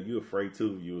times. Hell, you afraid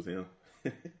too if you was him.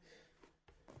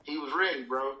 He was ready,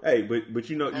 bro. Hey,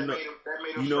 but you know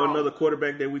another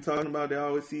quarterback that we talking about that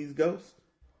always sees ghosts?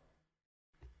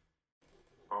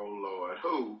 Oh Lord,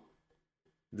 who?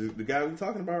 The guy we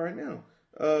talking about right now.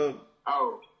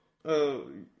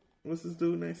 What's this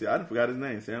dude's name? See, I forgot his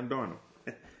name. Sam Darnold.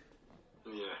 Yeah.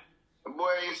 The boy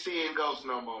ain't seeing ghosts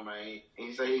no more, man.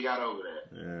 He said he got over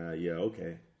that. Yeah,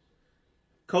 okay.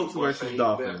 Colts versus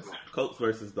Dolphins. Colts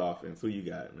versus Dolphins. Who you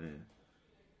got, man?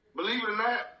 Believe it or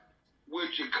not,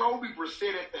 with Jacoby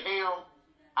Brissett at the helm,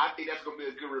 I think that's going to be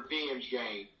a good revenge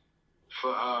game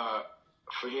for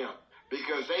him.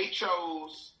 Because they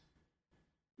chose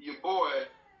your boy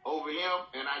over him,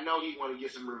 and I know he want to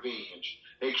get some revenge.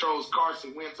 They chose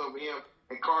Carson Wentz over him,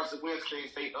 and Carson Wentz can't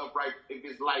stay upright if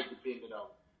his life depended on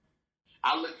it.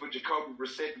 I look for Jacoby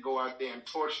Brissett to go out there and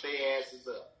torch their asses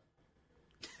up.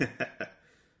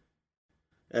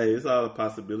 Hey, it's all a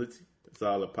possibility.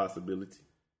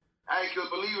 Hey, because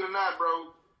believe it or not,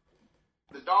 bro,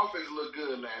 the Dolphins looked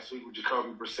good last week with Jacoby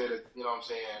Brissett, you know what I'm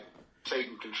saying,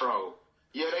 taking control.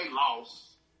 Yeah, they lost.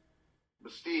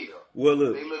 But still, well,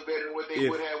 look, they look better than what they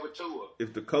would have with Tua.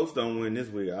 If the Colts don't win this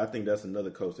week, I think that's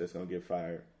another coach that's going to get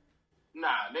fired.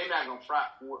 Nah, they're not going to fire.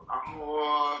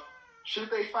 Should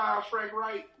they fire Frank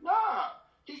Wright? Nah.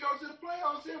 He goes to the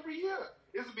playoffs every year.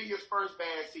 This will be his first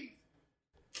bad season.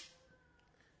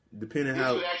 Depending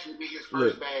how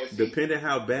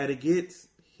bad it gets,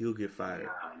 he'll get fired.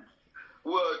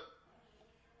 Well,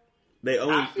 they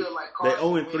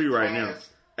 0-3 right now.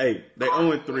 Hey, they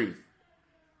 0-3.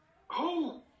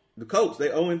 Who? The Colts, they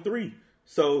 0-3.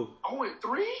 So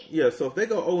 0-3? Yeah, so if they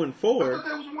go 0-4, I thought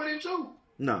they was 1-2.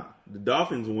 Nah, the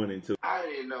Dolphins 1-2. I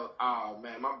didn't know. Oh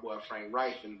man, my boy Frank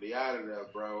Wright finna be out of there,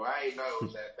 bro. I didn't know it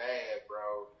was that bad,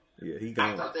 bro. Yeah, he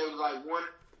gone. I thought they was like one.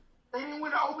 They didn't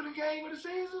win the opening game of the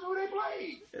season. Who they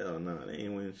played? Hell no, they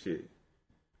ain't win shit.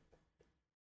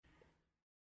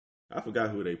 I forgot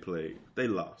who they played. They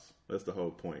lost. That's the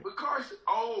whole point. But Carson,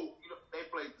 they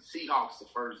played the Seahawks the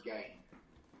first game.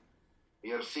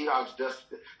 Yeah, the Seahawks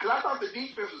dusted. Because I thought the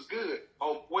defense was good.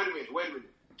 Oh, wait a minute.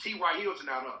 T.Y. Hilton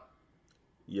out up.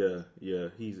 Yeah,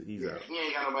 he's Yeah, out. he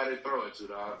ain't got nobody to throw it to,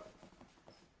 dog.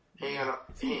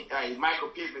 Hey, Michael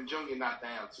Pittman Jr. not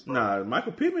down to, bro. Nah,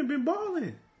 Michael Pittman been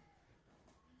balling.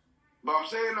 But I'm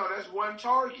saying, no, that's one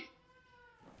target.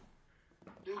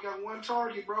 Dude got one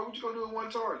target, bro. What you gonna do with one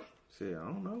target? Shit, I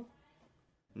don't know.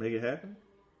 Make it happen.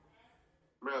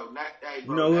 Bro, hey, You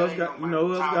bro, know who else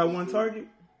got one target?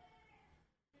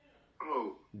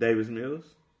 Who? Davis Mills.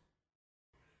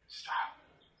 Stop.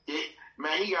 Yeah,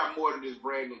 man, he got more than this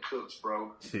Brandon Cooks,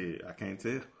 bro. Shit, I can't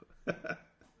tell.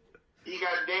 He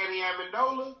got Danny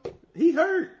Amendola. He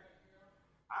hurt.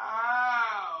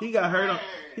 Oh, He got hurt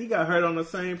man. on the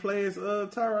same play as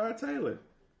Tyrod Taylor.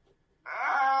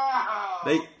 Oh,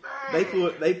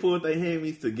 They pulled their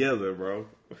hammies together, bro.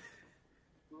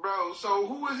 Bro, so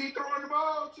who was he throwing the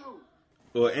ball to?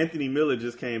 Well, Anthony Miller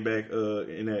just came back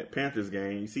in that Panthers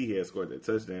game. You see he had scored that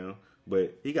touchdown,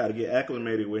 but he got to get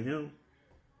acclimated with him.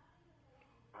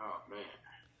 Oh, man.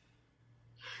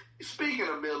 Speaking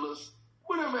of Millers,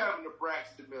 whatever happened to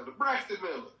Braxton Miller? Braxton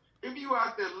Miller, if you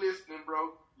out there listening,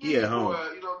 bro, He at home. Boy,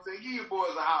 you know what I'm saying? Give your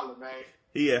boys a holler, man.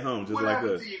 He at home just what like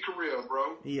happened us. to your career,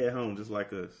 bro? He at home just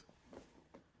like us.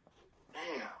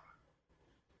 Damn.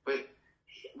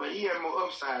 But he had more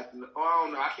upside than, I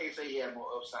don't know, I can't say he had more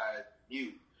upside than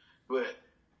you, but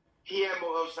he had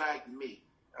more upside than me.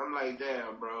 I'm like,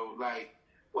 damn, bro. Like,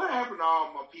 what happened to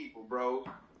all my people, bro?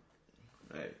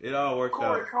 Hey, it all worked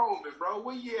Corey out. Coleman, bro.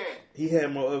 Where you at? He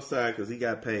had more upside because he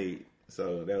got paid,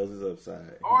 so that was his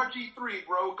upside. RG3,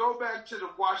 bro. Go back to the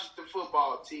Washington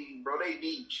football team, bro. They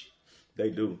need you. They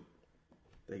do.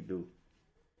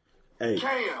 Hey,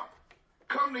 Cam,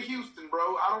 come to Houston,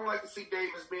 bro. I don't like to see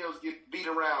Davis Mills get beat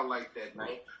around like that, man.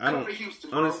 Come to Houston,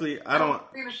 bro. Honestly,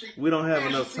 we don't have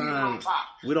enough time.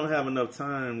 We don't have enough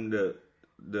time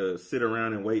to sit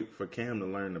around and wait for Cam to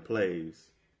learn the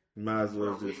plays. Might as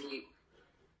well just.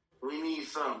 We need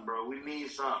something, bro. We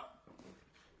need something.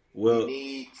 Well,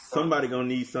 somebody gonna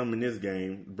need something in this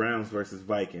game. Browns versus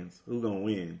Vikings. Who gonna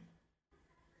win?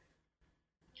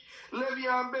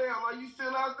 Le'Veon Bell, are you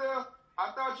still out there?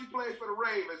 I thought you played for the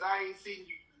Ravens. I ain't seen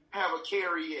you have a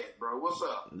carry yet, bro. What's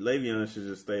up? Le'Veon should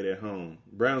just stay at home.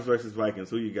 Browns versus Vikings.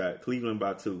 Who you got? Cleveland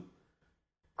by 2.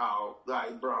 Oh,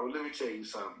 like, bro, let me tell you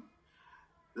something.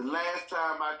 The last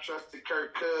time I trusted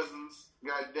Kirk Cousins,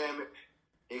 God damn it,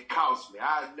 it cost me.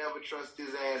 I'd never trust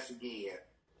his ass again.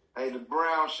 Hey, the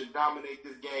Browns should dominate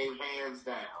this game hands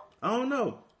down. I don't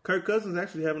know. Kirk Cousins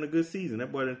actually having a good season.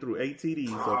 That boy done threw 8 TDs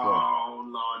so far. Oh,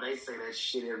 Lord, they say that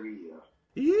shit every year.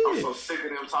 He is. I'm so sick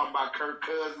of them talking about Kirk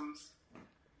Cousins.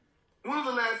 When was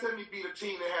the last time he beat a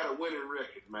team that had a winning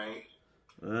record, man?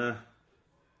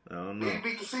 I don't know. Did he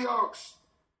beat the Seahawks?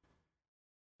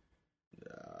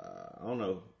 I don't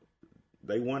know.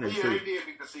 They won and 2. Yeah, they did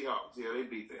beat the Seahawks. Yeah, they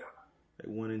beat them.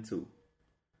 They 1 and 2.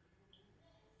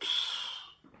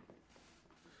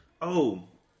 Oh,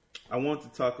 I want to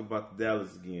talk about the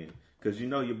Dallas again. Because you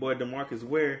know your boy DeMarcus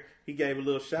Ware, he gave a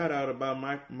little shout out about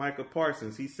Micah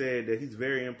Parsons. He said that he's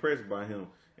very impressed by him.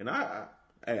 And I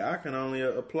can only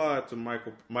applaud to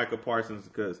Micah Parsons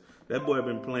because that boy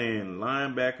been playing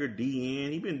linebacker,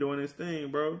 DN. He been doing his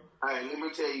thing, bro. Hey, let me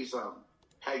tell you something.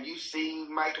 Have you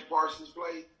seen Micah Parsons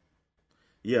play?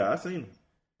 Yeah, I seen him.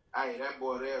 Hey, that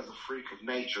boy there is a freak of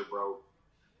nature, bro.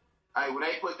 Hey, when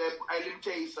they put that, hey, let me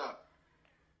tell you something.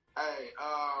 Hey,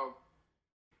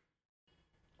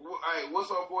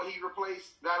 what's our boy he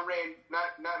replaced? Not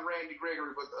Randy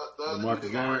Gregory, but the other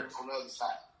Marcus Lawrence on the other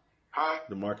side. Huh?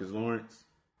 DeMarcus Lawrence.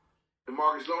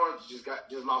 DeMarcus Lawrence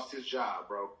just lost his job,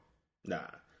 bro. Nah.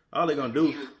 All they gonna do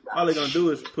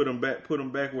is put him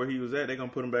back where he was at. They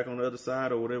gonna put him back on the other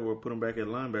side or whatever, or put him back at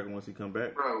linebacker once he come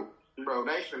back. Bro,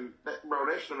 they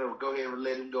finna go ahead and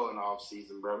let him go in the off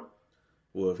season, bro.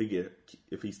 Well,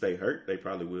 if he stay hurt, they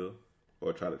probably will,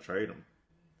 or try to trade him.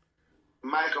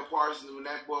 Micah Parsons, when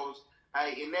that boy was,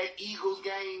 in that Eagles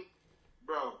game,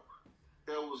 bro,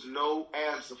 there was no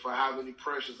answer for how many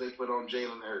pressures they put on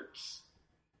Jalen Hurts.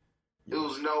 Yeah. It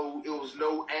was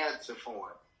no answer for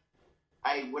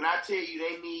him. When I tell you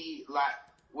they need,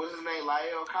 what's his name,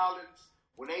 La'el Collins,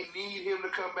 when they need him to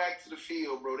come back to the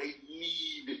field, bro, they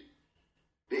need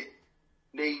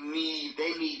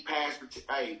pass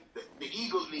protection. The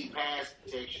Eagles need pass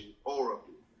protection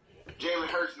horribly. Jalen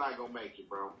Hurts not gonna make it,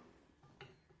 bro.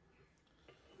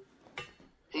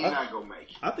 He's not gonna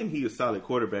make it. I think he's a solid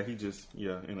quarterback. He just, in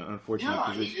an unfortunate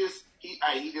position.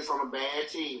 He just on a bad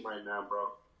team right now, bro.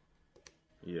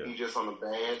 Yeah. He just on a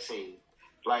bad team.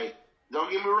 Don't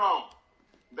get me wrong.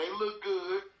 They look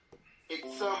good.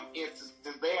 in some instances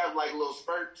they have like little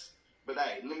spurts. But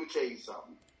hey, let me tell you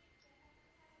something.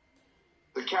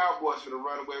 The Cowboys going to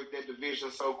run away with that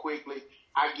division so quickly.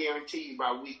 I guarantee you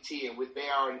by week 10,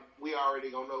 we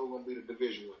already going to know who's going to be the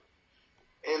division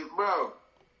winner. And, bro,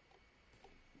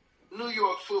 New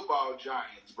York football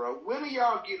Giants, bro. When are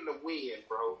y'all getting a win,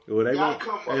 bro? Well, y'all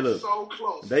come up so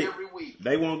close every week.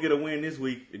 They won't get a win this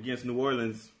week against New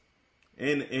Orleans.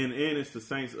 And it's the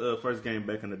Saints' first game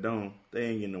back in the Dome. They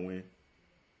ain't getting a win.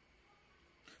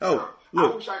 Oh,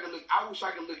 look. I wish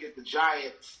I could look at the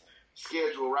Giants'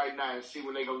 schedule right now and see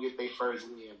when they're going to get their first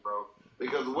win, bro.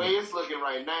 Because the way it's looking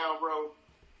right now, bro.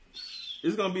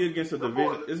 It's going to be against a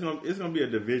division. It's going to be a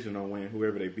divisional win,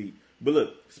 whoever they beat. But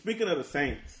look, speaking of the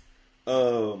Saints,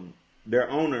 their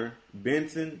owner,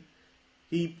 Benson,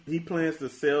 he plans to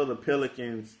sell the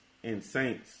Pelicans and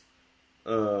Saints.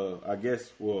 I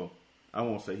guess, well, I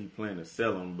won't say he planned to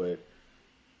sell them, but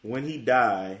when he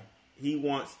die, he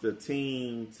wants the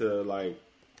team to, like,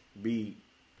 be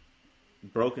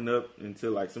broken up into,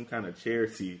 like, some kind of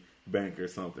charity bank or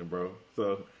something, bro.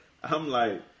 So I'm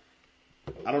like,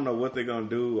 I don't know what they're going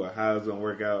to do or how it's going to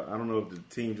work out. I don't know if the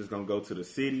team just going to go to the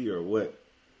city or what.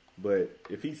 But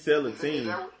if he sell a team...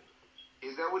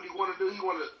 Is that what he want to do?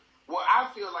 Well, I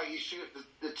feel like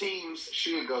the teams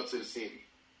should go to the city.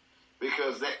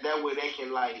 Because that way they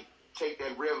can, like, take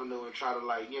that revenue and try to,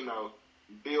 like,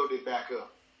 build it back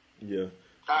up. Yeah.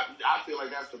 I feel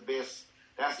like that's the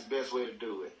best way to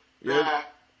do it. Yeah. Now,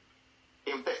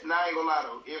 I ain't gonna lie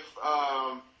though,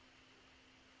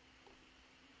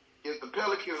 if the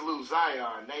Pelicans lose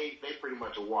Zion, they pretty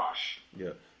much a wash.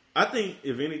 Yeah. I think,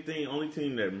 if anything, only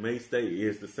team that may stay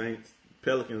is the Saints.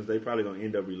 Pelicans, they probably going to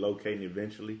end up relocating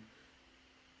eventually.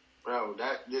 Bro,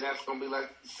 that's going to be like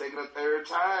the second or third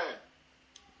time.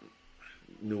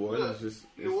 New Orleans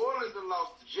New Orleans have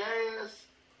lost the Jazz.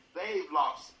 They've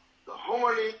lost the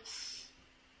Hornets.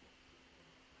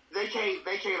 They can't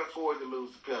afford to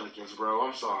lose the Pelicans, bro.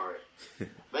 I'm sorry.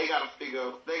 They got to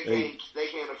figure. They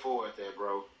can't afford that,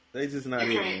 bro. They just not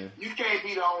here, man. You can't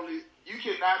be the only. You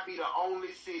cannot be the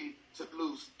only city to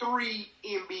lose 3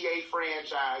 NBA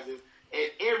franchises,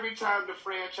 and every time the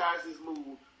franchises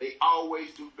move, they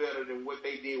always do better than what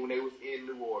they did when they was in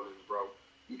New Orleans, bro.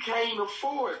 You can't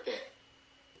afford that.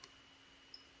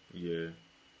 Yeah.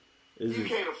 You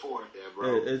can't afford that,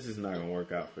 bro. It's just not gonna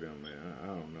work out for them, man. I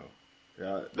don't know.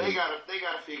 They gotta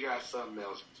figure out something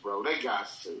else, bro. They got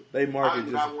to. They market I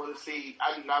do not want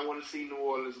to see New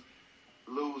Orleans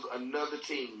lose another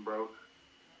team, bro.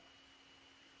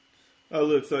 Oh,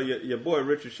 look, so your boy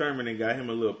Richard Sherman and got him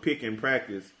a little pick in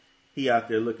practice. He out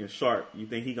there looking sharp. You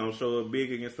think he gonna show up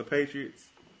big against the Patriots?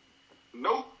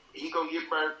 Nope. He gonna get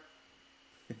burnt.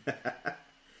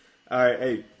 All right,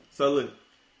 hey. So look,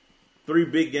 3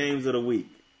 big games of the week.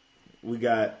 We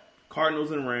got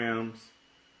Cardinals and Rams.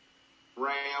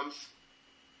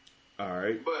 All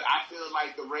right. But I feel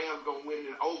like the Rams gonna win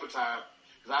in overtime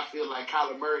because I feel like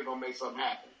Kyler Murray gonna make something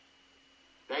happen.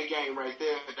 That game right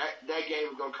there, that game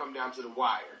is gonna come down to the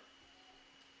wire.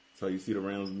 So you see the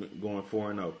Rams going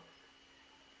 4-0.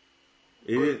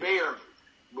 Barely.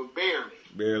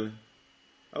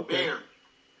 Okay. Barely.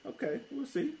 Okay, we'll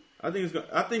see. I think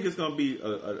it's gonna be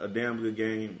a damn good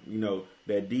game. You know,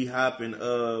 that D Hop and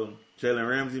Jalen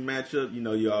Ramsey matchup. You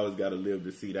know, you always got to live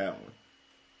to see that one.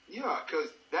 Yeah, because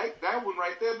that one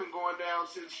right there been going down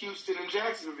since Houston and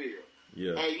Jacksonville.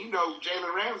 Yeah. And you know,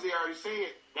 Jalen Ramsey already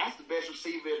said that's the best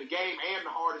receiver in the game and the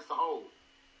hardest to hold.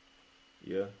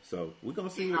 Yeah. So we're gonna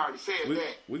see. He already said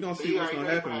that. We're gonna see what's gonna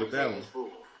happen with that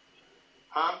one.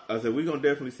 Huh? I said we're gonna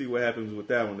definitely see what happens with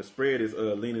that one. The spread is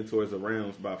leaning towards the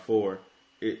Rams by 4.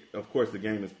 Of course, the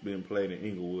game has been played in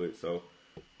Inglewood, so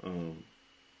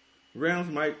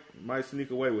Rams might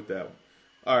sneak away with that one.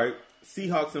 All right,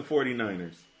 Seahawks and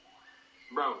 49ers.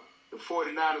 Bro, the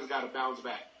 49ers got to bounce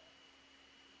back.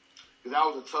 Because that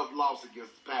was a tough loss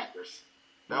against the Packers.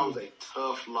 That was a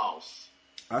tough loss.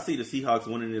 I see the Seahawks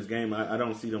winning this game. I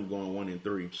don't see them going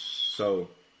 1-3. So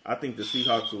I think the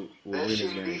Seahawks will win this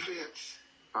game. Defense,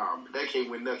 they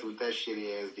can't win nothing with that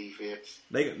shitty ass defense.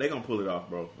 They gonna pull it off,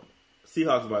 bro.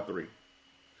 Seahawks by 3.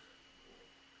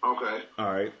 Okay.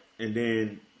 All right, and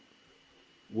then,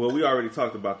 well, we already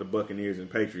talked about the Buccaneers and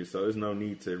Patriots, so there's no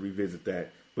need to revisit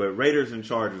that. But Raiders and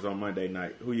Chargers on Monday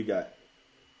night. Who you got?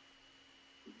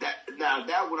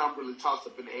 That one I'm really tossed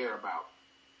up in the air about.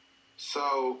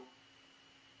 So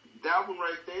that one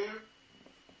right there,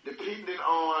 depending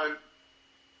on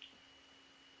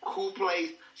who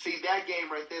plays. See, that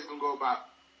game right there is going to go about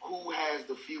who has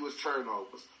the fewest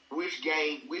turnovers. Which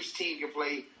team can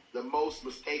play the most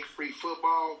mistake-free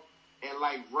football. And,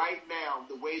 like, right now,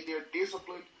 the way they're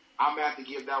disciplined, I'm going to have to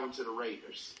give that one to the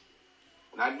Raiders.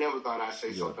 And I never thought I'd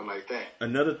say something like that.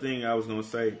 Another thing I was going to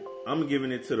say, I'm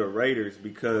giving it to the Raiders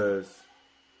because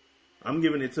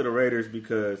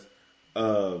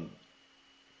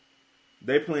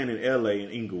they playing in L.A. in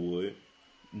Inglewood.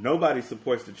 Nobody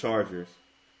supports the Chargers,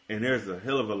 and there's a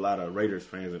hell of a lot of Raiders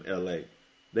fans in L.A.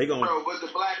 They going Bro, but the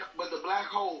black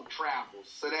hole travels,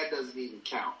 so that doesn't even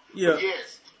count. Yeah. But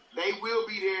yes, they will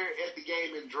be there at the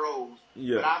game in droves.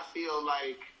 Yeah. But I feel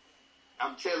like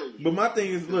I'm telling you. But my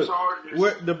thing is, look,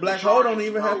 Chargers, the black hole don't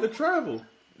even have to travel.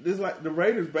 It's like the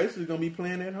Raiders basically gonna be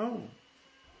playing at home.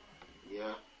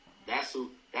 Yeah, that's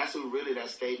who really that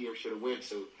stadium should have went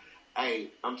to. Hey,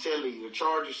 I'm telling you, the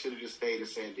Chargers should have just stayed in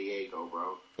San Diego,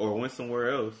 bro. Or went somewhere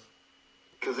else.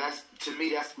 Because to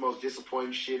me, that's the most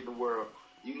disappointing shit in the world.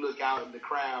 You look out in the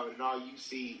crowd and all you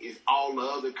see is all the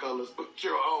other colors but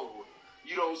your own.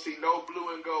 You don't see no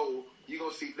blue and gold. You're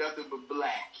going to see nothing but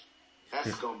black.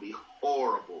 That's going to be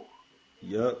horrible.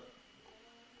 Yup.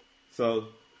 So,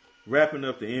 wrapping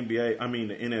up the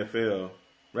NFL.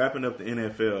 Wrapping up the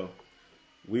NFL.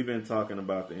 We've been talking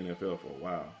about the NFL for a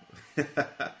while.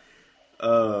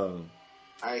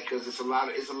 Because it's a lot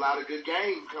of good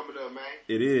games coming up, man.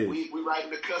 It is. We right in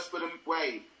the cusp of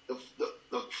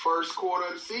the first quarter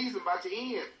of the season about to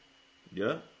end.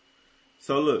 Yeah.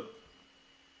 So look,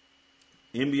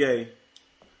 NBA.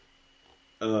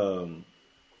 I'm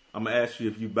gonna ask you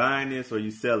if you buying this or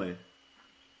you selling,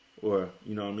 or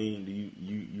you know what I mean. Do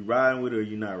you riding with it or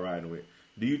you not riding with it?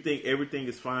 Do you think everything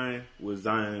is fine with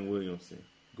Zion Williamson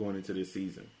going into this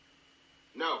season?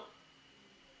 No.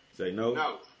 Say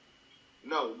no.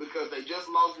 No, because they just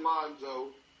lost Lonzo.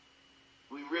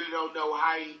 We really don't know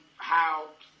how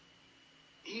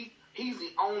he's the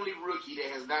only rookie that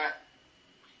has not.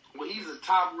 Well, he's a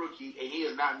top rookie and he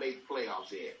has not made the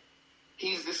playoffs yet.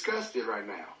 He's disgusted right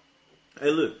now.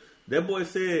 Hey, look, that boy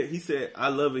said, I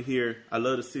love it here. I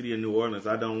love the city of New Orleans.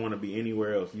 I don't want to be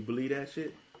anywhere else. You believe that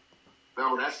shit?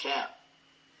 No, that's cap.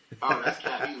 Oh, that's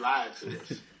cap. He lied to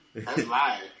us. That's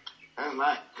lying. That's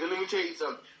lying. Because let me tell you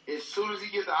something. As soon as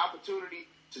he gets the opportunity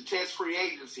to test free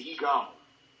agency, he's gone.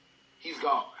 He's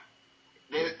gone.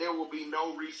 There will be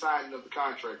no re-signing of the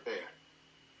contract there.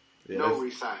 Yeah, no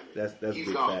re-signing. That's he's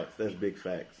big gone. facts. That's big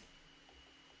facts.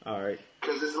 All right.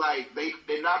 Because it's like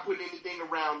they're not putting anything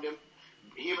around him.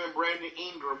 Him and Brandon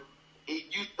Ingram,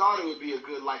 you thought it would be a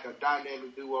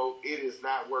dynamic duo. It has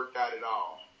not worked out at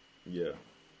all. Yeah.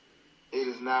 It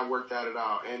has not worked out at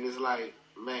all. And it's like,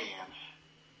 man,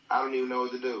 I don't even know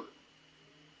what to do.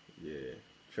 Yeah.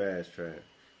 Trash.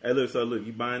 Hey, look,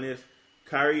 you buying this?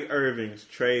 Kyrie Irving's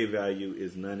trade value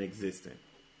is non-existent.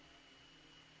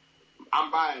 I'm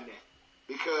buying that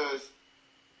because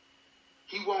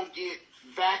he won't get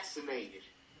vaccinated.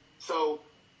 So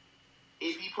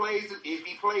if he plays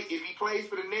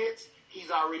for the Nets, he's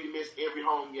already missed every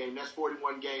home game. That's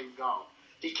 41 games gone.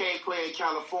 He can't play in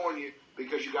California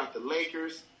because you got the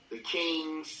Lakers, the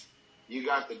Kings, you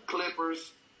got the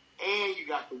Clippers, and you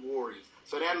got the Warriors.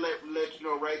 So that let you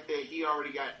know right there he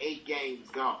already got 8 games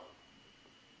gone.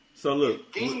 So look.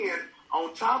 And then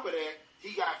on top of that,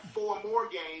 he got 4 more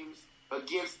games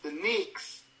against the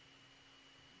Knicks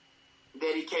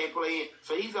that he can't play in.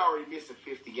 So he's already missing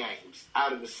 50 games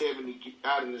out of the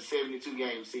 72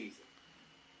 game season.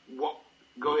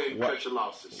 Go ahead and cut your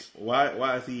losses.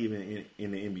 Why is he even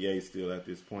in the NBA still at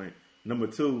this point? Number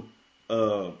 2,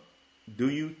 do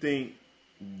you think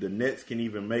the Nets can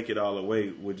even make it all the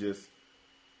way with just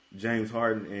James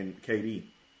Harden and KD?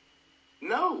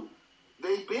 No.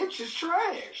 They bench is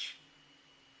trash.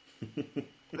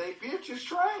 They bench is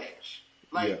trash.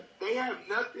 They have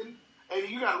nothing. And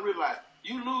you got to realize,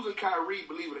 you losing Kyrie,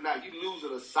 believe it or not, you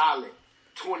losing a solid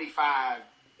 25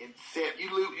 and 7.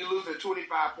 You losing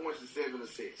 25 points and 7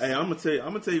 assists. Hey, I'm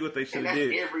gonna tell you what they should have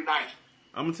did. Every night.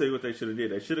 I'm gonna tell you what they should have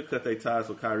did. They should have cut their ties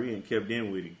with Kyrie and kept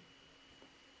Dinwiddie.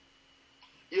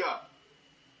 Yeah,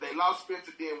 they lost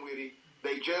Spencer Dinwiddie.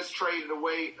 They just traded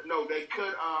away. No, they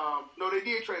cut. No, they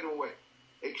did trade him away.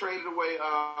 They traded away.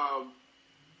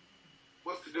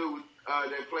 What's to do with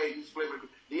he used to play with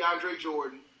DeAndre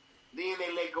Jordan. Then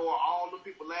they let go of all the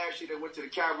people last year that went to the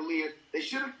Cavaliers. They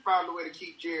should have found a way to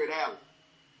keep Jared Allen.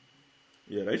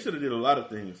 Yeah, they should have did a lot of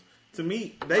things. To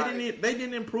me, they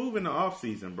didn't improve in the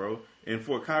offseason, bro. And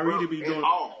for Kyrie to be doing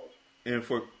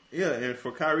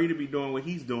for Kyrie to be doing what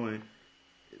he's doing,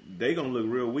 they gonna look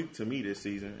real weak to me this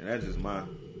season. And that's just my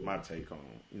take on,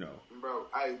 Bro,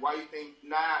 why you think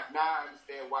now I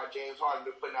understand why James Harden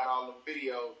been putting out all the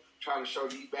videos trying to show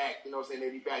that he back,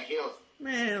 that he back healthy.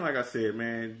 Man, like I said,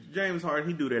 man, James Harden,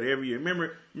 he do that every year.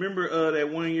 Remember that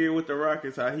one year with the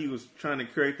Rockets, how he was trying to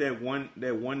create that 1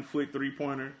 foot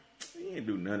 3-pointer? He He ain't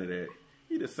do none of that.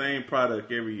 He the same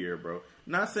product every year, bro.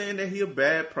 Not saying that he a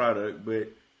bad product, but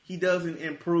he doesn't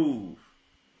improve.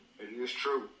 It is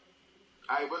true.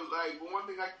 But one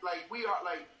thing, we are,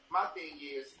 my thing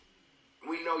is,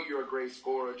 we know you're a great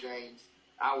scorer, James.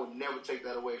 I would never take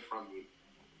that away from you.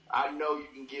 I know you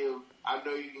can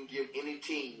give any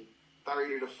team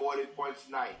 30 to 40 points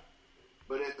a night.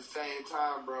 But at the same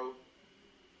time, bro,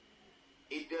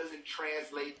 it doesn't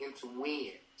translate into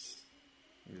wins.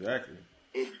 Exactly.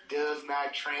 It does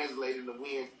not translate into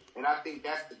wins. And I think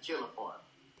that's the killer part.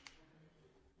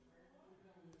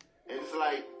 And it's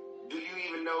like, do you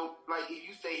even know, if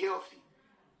you stay healthy,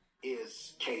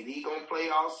 is KD going to play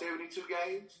all 72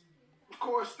 games? Of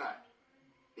course not.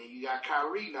 Then you got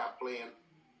Kyrie not playing.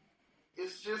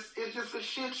 It's just a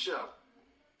shit show.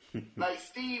 Like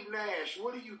Steve Nash,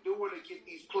 what are you doing to get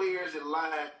these players in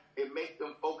line and make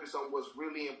them focus on what's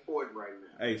really important right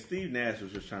now? Hey, Steve Nash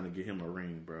was just trying to get him a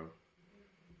ring, bro.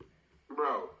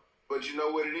 Bro, but you know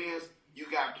what it is? You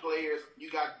got players,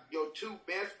 you got your two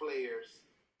best players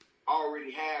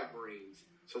already have rings,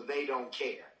 so they don't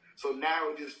care. So now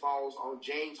it just falls on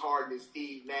James Harden and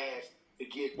Steve Nash to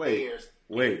get theirs.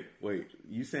 Wait.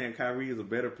 You saying Kyrie is a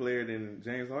better player than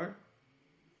James Harden?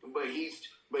 But he's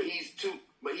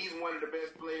one of the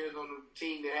best players on the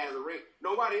team that has a ring.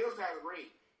 Nobody else has a ring.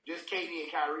 Just KD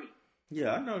and Kyrie.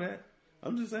 Yeah, I know that.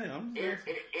 I'm just saying.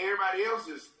 Everybody else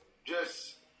is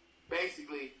just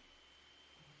basically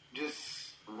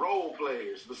just role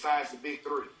players besides the big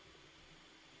three.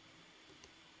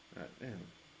 God damn.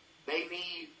 They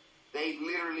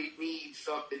literally need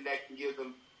something that can give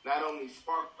them not only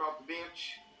spark off the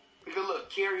bench. Because look,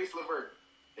 Carius LeVert,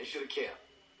 they should have kept.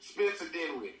 Spencer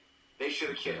Dinwiddie, they should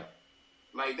have kept.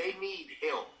 They need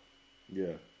help.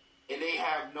 Yeah. And they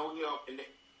have no help in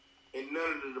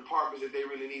none of the departments that they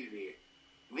really needed in.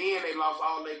 Then they lost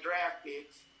all their draft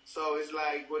picks. So it's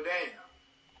like, well, damn.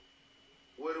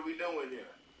 What are we doing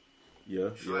here?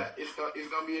 Yeah. It's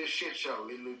gonna be a shit show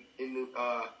in New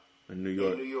York. In New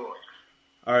York.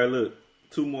 All right, look,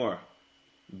 two more.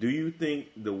 Do you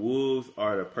think the Wolves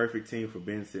are the perfect team for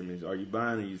Ben Simmons? Are you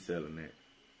buying or you selling that?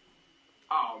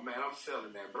 Oh man, I'm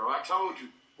selling that, bro. I told you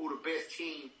who the best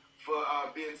team for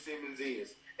Ben Simmons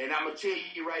is, and I'm gonna tell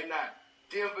you right now,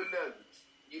 Denver Nuggets.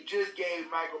 You just gave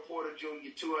Michael Porter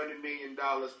Jr. $200 million.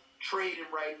 Trade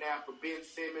him right now for Ben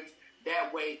Simmons.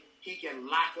 That way he can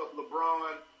lock up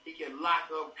LeBron. He can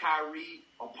lock up Kyrie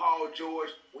or Paul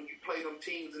George. When you play them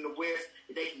teams in the West,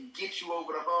 they can get you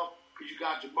over the hump because you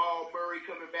got Jamal Murray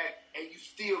coming back and you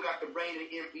still got the reigning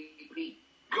MVP.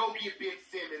 Go get Ben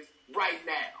Simmons right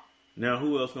now. Now,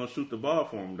 who else gonna shoot the ball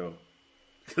for him though?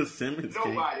 Because Simmons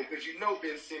nobody, because you know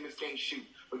Ben Simmons can't shoot.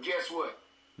 But guess what?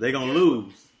 They gonna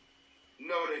lose.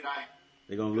 No, they're not.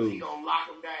 They gonna lose. He gonna lock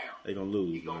them down. They gonna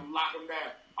lose. He gonna lock them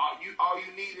down. All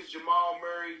you need is Jamal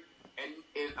Murray and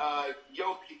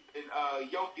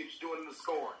Jokic doing the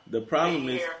scoring. The problem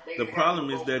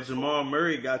is that Jamal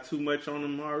Murray got too much on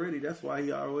him already. That's why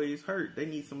he always hurt. They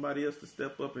need somebody else to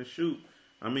step up and shoot.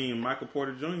 I mean, Michael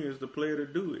Porter Jr. is the player to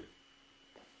do it.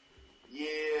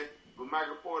 Yeah, but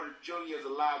Michael Porter Jr. is a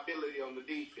liability on the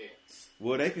defense.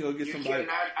 Well, they can go get somebody. You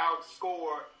cannot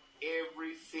outscore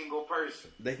every single person.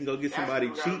 They can go get somebody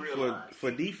cheap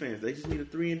for defense. They just need a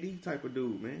 3-and-D type of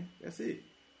dude, man. That's it.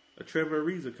 A Trevor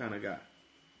Ariza kind of guy.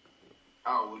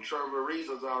 Oh, well, Trevor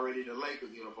Ariza's already in the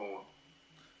Lakers uniform.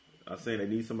 I'm saying they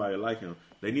need somebody like him.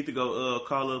 They need to go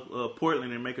call up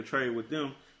Portland and make a trade with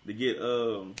them to get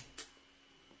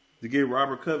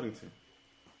Robert Covington.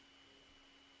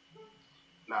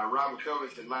 Now, Robert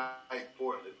Covington like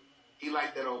Portland. He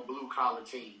like that old blue-collar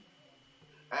team.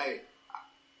 Hey,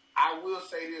 I will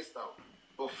say this, though.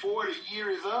 Before the year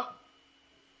is up,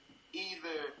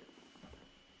 either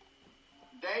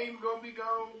Dame going to be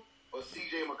gone or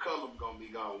C.J. McCollum going to be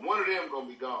gone. One of them going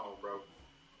to be gone, bro.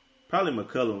 Probably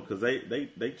McCollum, because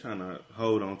they trying to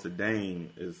hold on to Dame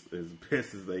as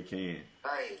best as they can.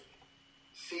 Hey,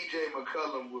 C.J.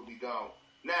 McCollum will be gone.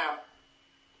 Now,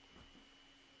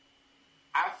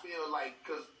 I feel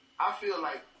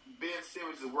like Ben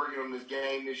Simmons is working on this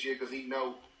game this year because he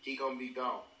know he going to be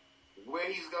gone. Where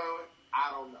he's going,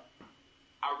 I don't know.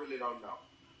 I really don't know.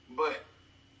 But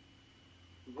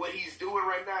what he's doing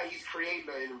right now, he's creating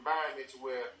an environment to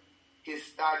where his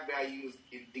stock value is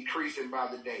decreasing by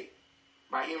the day.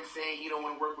 By him saying he don't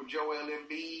want to work with Joel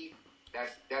Embiid,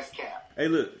 that's cap. Hey,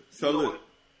 look.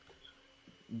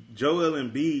 Joel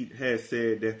Embiid has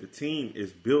said that the team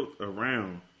is built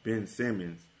around Ben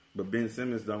Simmons, but Ben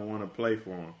Simmons don't want to play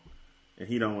for him, and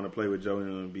he don't want to play with Joel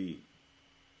Embiid.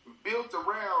 Built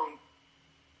around?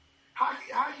 How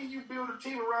can you build a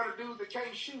team around a dude that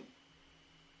can't shoot?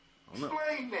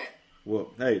 Explain that.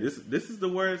 Well, hey, this is the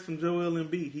words from Joel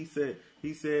Embiid. He said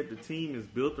the team is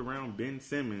built around Ben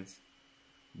Simmons,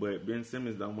 but Ben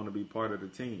Simmons don't want to be part of the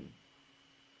team.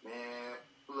 Man,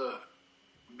 look,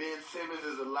 Ben Simmons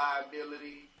is a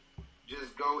liability.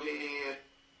 Just go ahead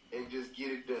and just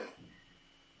get it done.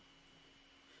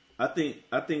 I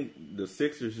think the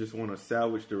Sixers just want to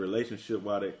salvage the relationship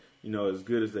while they, as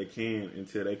good as they can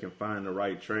until they can find the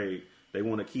right trade. They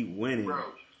want to keep winning,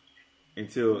 Bro,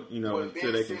 until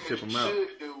they can ship them out.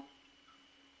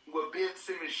 What Ben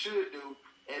Simmons should do,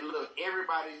 and look,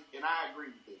 everybody, and I agree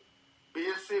with it.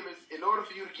 Ben Simmons, in order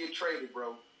for you to get traded,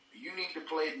 bro, you need to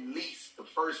play at least the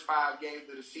first 5 games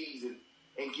of the season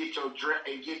and get your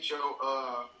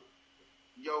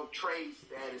trade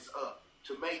status up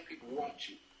to make people want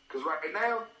you. Because right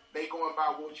now, they going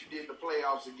by what you did in the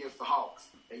playoffs against the Hawks,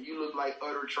 and you look like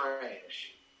utter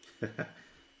trash.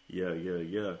 Yeah.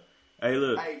 Hey,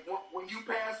 look. Hey, when you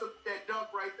pass up that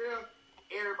dunk right there,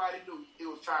 everybody knew it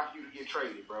was time for you to get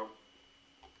traded, bro.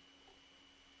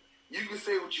 You can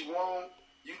say what you want.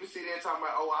 You can sit there and talk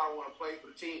about, oh, I don't want to play for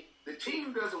the team. The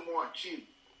team doesn't want you.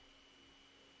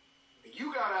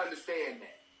 You got to understand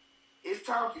that. It's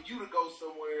time for you to go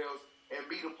somewhere else and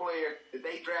be the player that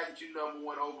they drafted you number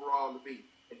 1 overall to be.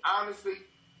 And honestly,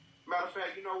 matter of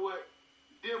fact, you know what?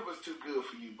 Denver's too good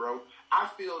for you, bro. I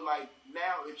feel like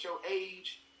now at your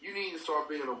age, you need to start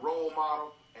being a role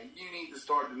model, and you need to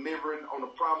start delivering on the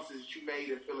promises that you made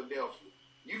in Philadelphia.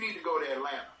 You need to go to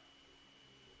Atlanta.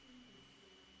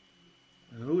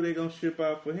 And who they gonna ship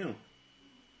out for him?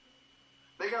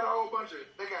 They got a whole bunch of.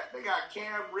 They got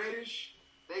Cam Reddish.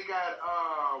 They got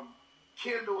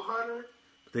Kendall Hunter.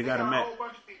 They got a whole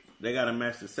bunch of people. They got to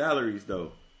match the salaries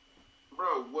though.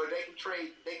 Bro, where they can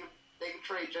trade. They can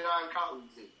trade John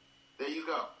Collins in. There you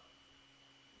go.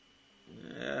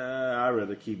 I'd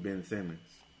rather keep Ben Simmons.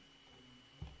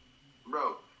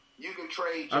 Bro, you can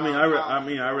trade John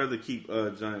Collins. I'd rather keep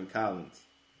John Collins.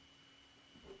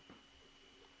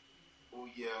 Oh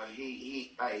yeah,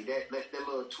 he that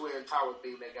little twin tower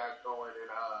thing they got going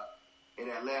in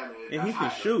Atlanta. And he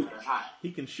can shoot.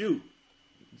 He can shoot.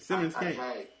 Simmons can't.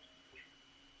 Hey,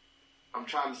 I'm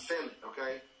trying to sell it,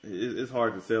 okay? It's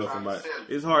hard to sell somebody.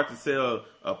 It's hard to sell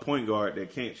a point guard that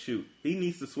can't shoot. He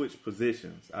needs to switch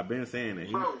positions. I've been saying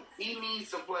that. Bro, he needs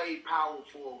to play power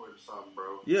forward or something,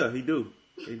 bro. Yeah, he do.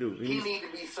 He needs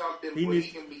to be something where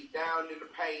he can be down in the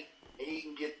paint and he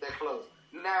can get that close.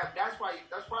 Now, that's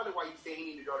probably why you say he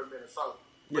need to go to Minnesota.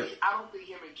 But yeah. I don't think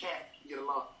him and Cat can get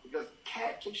along because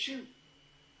Cat can shoot.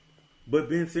 But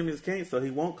Ben Simmons can't, so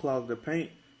he won't clog the paint.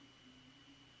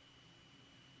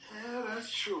 Yeah, that's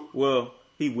true. Well,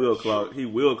 he will clog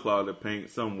the paint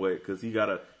somewhat because he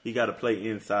gotta play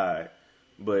inside.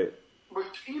 But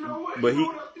you know what? But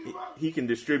he can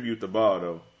distribute the ball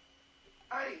though.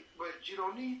 Hey, but you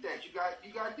don't need that. You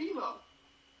got D-Lo.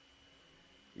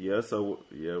 Yeah. So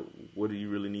what do you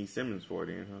really need Simmons for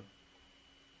then, huh?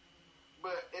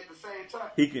 But at the same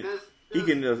time, he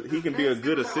can be a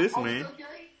good assist man.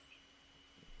 Game?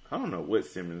 I don't know what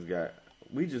Simmons got.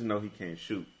 We just know he can't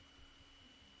shoot.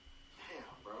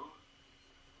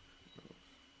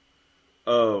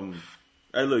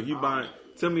 Hey, look, you buying?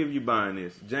 Tell me if you buying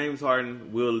this. James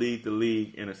Harden will lead the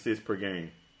league in assists per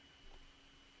game.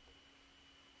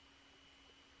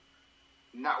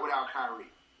 Not without Kyrie.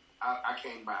 I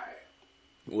can't buy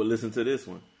it. Well, listen to this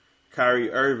one.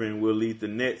 Kyrie Irving will lead the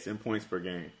Nets in points per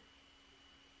game.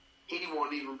 He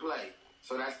won't even play,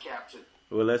 so that's cap too.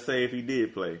 Well, let's say if he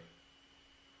did play.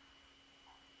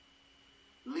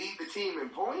 Lead the team in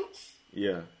points?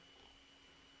 Yeah.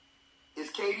 Is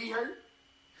KD hurt?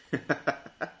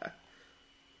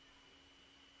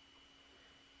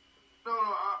 No,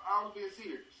 I was being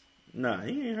serious. Nah,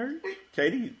 he ain't hurt.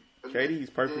 KD's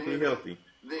perfectly healthy.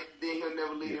 Then he'll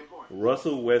never lead in points.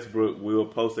 Russell Westbrook will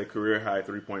post a career-high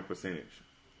 3-point percentage.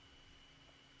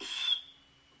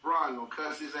 Bron gonna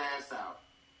cuss his ass out.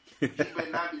 He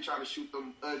better not be trying to shoot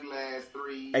them ugly-ass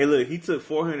threes. Hey, look, he took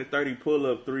 430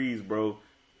 pull-up threes, bro,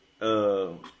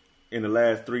 in the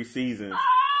last 3 seasons.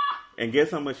 And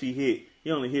guess how much he hit? He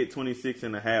only hit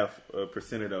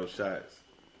 26.5% of those shots.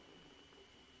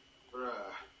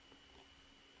 Bruh.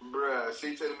 So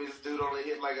you telling me this dude only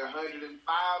hit like 105 of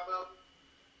them?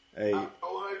 Hey,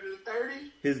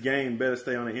 130? His game better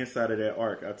stay on the inside of that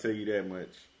arc. I'll tell you that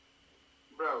much.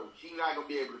 Bro, he's not gonna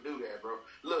be able to do that, bro.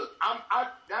 Look,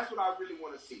 that's what I really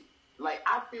want to see. Like,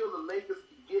 I feel the Lakers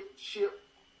can get shipped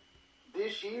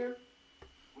this year,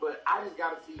 but I just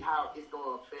gotta see how it's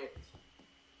gonna affect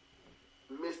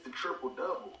Mr. Triple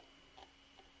Double.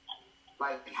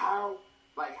 Like how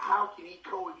can he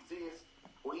coexist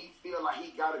when he feel like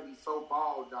he gotta be so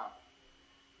ball dominant?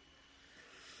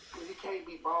 because he can't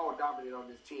be ball dominant on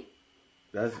this team.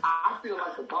 That's I feel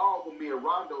like the ball will be in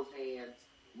Rondo's hands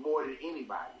more than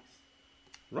anybody's.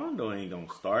 Rondo ain't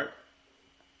gonna start.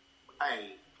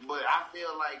 Hey, but I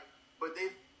feel like,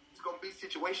 there's gonna be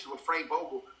situations where Frank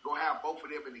Vogel gonna have both of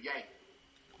them in the game.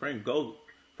 Frank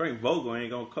Vogel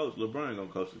ain't gonna coach. LeBron ain't gonna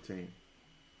coach the team.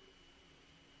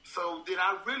 So then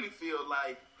I really feel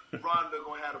like Rondo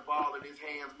gonna have the ball in his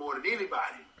hands more than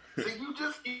anybody. So you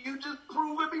just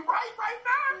proving me right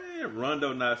now. Yeah,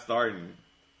 Rondo not starting.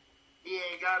 He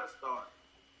ain't gotta start.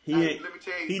 He ain't. Let me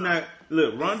tell you he something. not.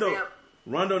 Look,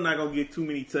 Rondo not gonna get too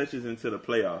many touches into the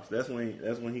playoffs. That's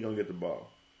when he gonna get the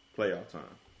ball. Playoff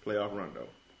time. Playoff Rondo.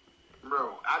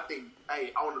 Bro, I think,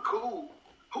 hey, on the cool,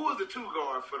 who is the 2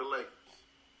 guard for the Lakers?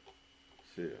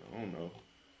 Shit, I don't know.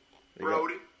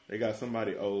 Brody. They got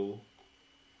somebody old.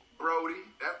 Brody.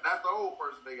 That's the old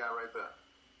person they got right there.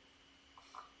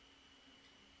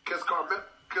 Because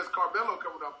Carmelo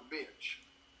coming off the bench.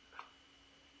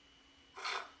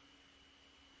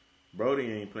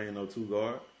 Brody ain't playing no 2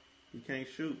 guard. He can't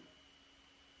shoot.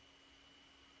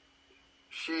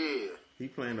 Shit. He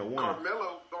playing the 1.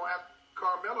 Carmelo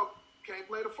can't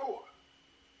play the 4.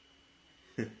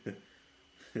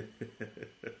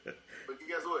 But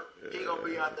guess what? He gonna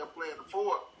be out there playing the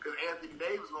 4 because Anthony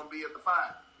Davis gonna be at the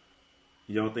 5.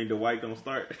 You don't think the White gonna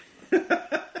start? Bruh.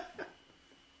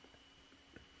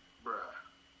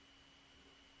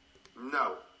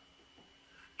 No.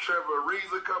 Trevor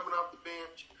Ariza coming off the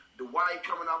bench. Dwight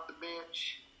coming off the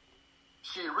bench.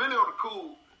 Shit, really on the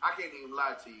cool, I can't even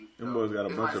lie to you. Them boys got a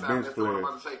bunch of bench players. I'm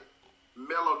about to say.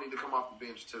 Melo need to come off the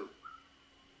bench too.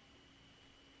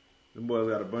 Them boys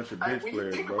got a bunch of bench when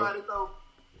players, you think bro. about it though,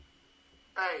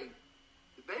 hey,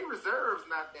 they reserves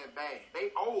not that bad.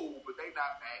 They old, but they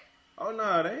not bad. Oh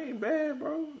no, they ain't bad,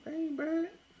 bro. They ain't bad.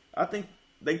 I think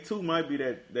they 2 might be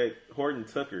that Horton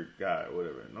Tucker guy or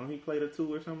whatever. Don't he play the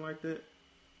 2 or something like that?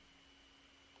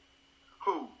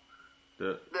 Who?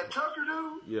 That Tucker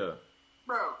dude? Yeah.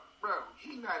 Bro,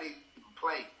 he not even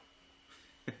playing.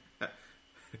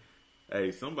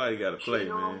 Hey, somebody got to play,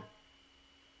 man.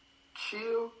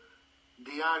 Chill.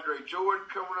 DeAndre Jordan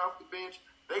coming off the bench.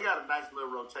 They got a nice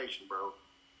little rotation, bro.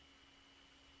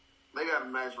 They got a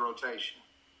nice rotation.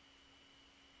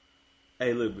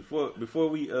 Hey, look, before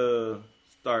we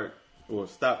start or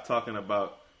stop talking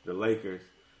about the Lakers,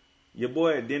 your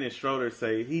boy Dennis Schroeder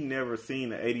say he never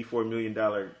seen an $84 million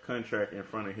contract in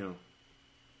front of him.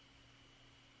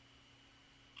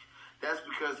 That's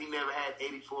because he never had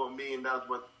 $84 million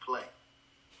worth of play.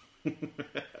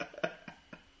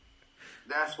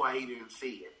 That's why he didn't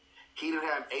see it. He didn't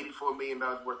have $84 million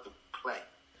worth of play.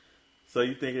 So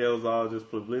you think it was all just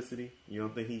publicity? You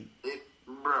don't think he...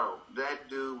 Bro, that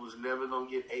dude was never going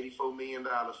to get $84 million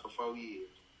for 4 years.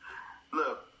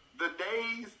 Look, the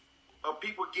days of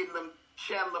people getting them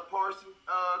Chandler Parsons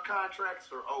contracts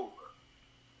are over.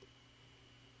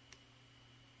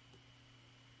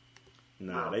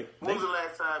 Nah, bro, when was the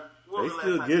last time? They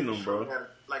still getting them, bro. Had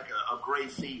a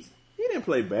great season. He didn't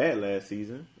play bad last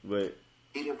season, but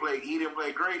he didn't play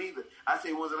great either. I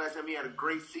say, when was the last time he had a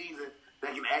great season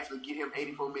that can actually get him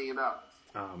 $84 million?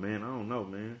 Oh man, I don't know,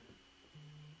 man.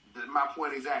 My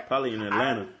point exactly. Probably in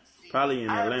Atlanta. I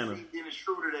haven't seen Dennis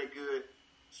Schroeder that good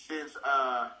since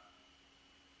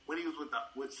when he was with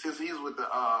the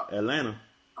Atlanta.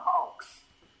 The Hawks.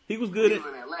 He was good in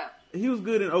Atlanta. He was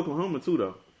good in Oklahoma too,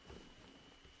 though.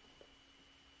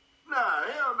 Nah,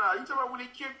 hell nah. You talking about when he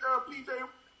kicked PJ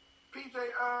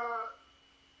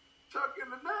Tuck in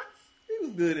the nuts? He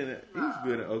was good in it. He was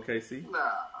good in OKC.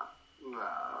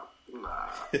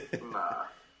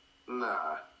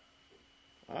 Nah.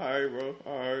 All right, bro.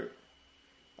 All right.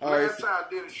 Last time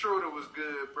Dennis Schroeder was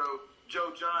good, bro. Joe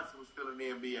Johnson was still in the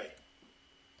NBA.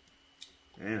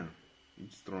 Damn. You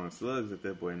just throwing slugs at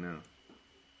that boy now.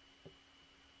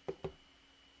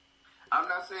 I'm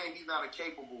not saying he's not a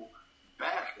capable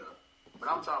backup, but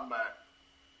I'm talking about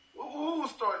who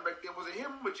was starting back then? Was it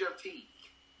him or Jeff Teague?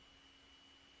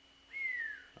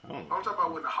 I don't know. I'm talking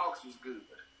about when the Hawks was good.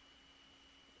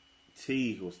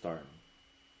 Teague was starting.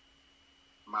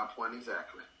 My point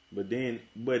exactly. But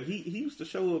he used to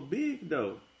show up big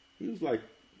though. He was like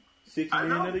 6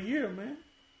 man of the year, man.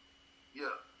 Yeah.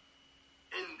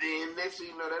 And then next thing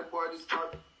you know, that boy just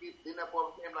started. Then that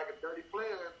boy became like a dirty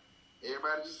player.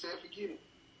 Everybody just said forget it.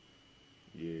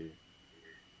 Yeah.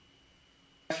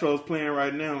 Astros playing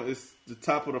right now. It's the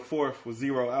top of the 4th with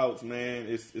 0 outs, man.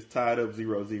 It's tied up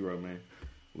 0-0, man.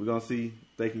 We're gonna see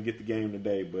if they can get the game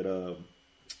today, but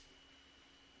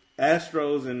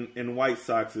Astros and White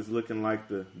Sox is looking like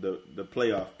the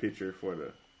playoff picture for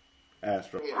the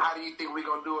Astros. Hey, how do you think we're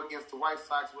gonna do against the White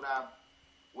Sox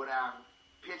with our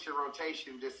pitching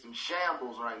rotation just in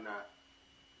shambles right now.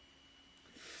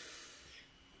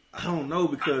 I don't know,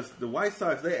 because the White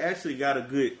Sox, they actually got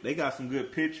some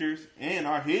good pitchers, and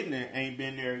our hitting ain't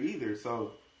been there either.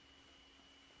 So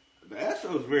the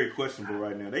Astros very questionable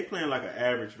right now. They playing like an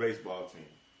average baseball team.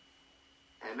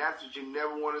 And that's what you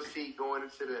never want to see going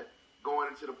into the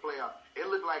playoff. It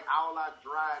looked like all our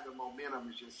drive and momentum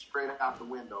is just straight out the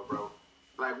window, bro.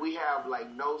 Like, we have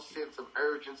like no sense of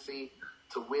urgency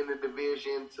to win the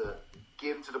division, to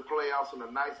get into the playoffs on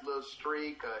a nice little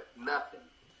streak, nothing.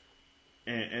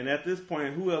 And at this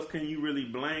point, who else can you really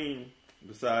blame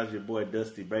besides your boy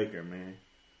Dusty Baker, man?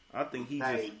 I think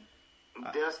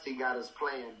Dusty got us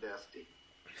playing Dusty.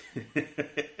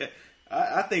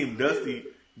 I think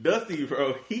Dusty,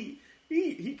 bro, he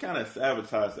kind of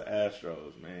sabotaged the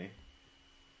Astros, man.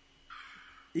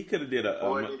 He could have did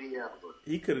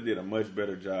he could have did a much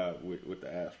better job with the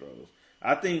Astros.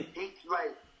 I think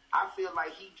I feel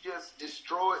like he just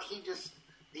destroyed.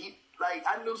 Like,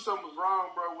 I knew something was wrong,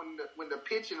 bro, when the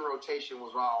pitching rotation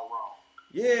was all wrong.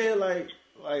 Yeah, like,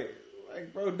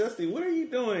 bro, Dusty, what are you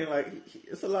doing? Like,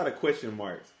 it's a lot of question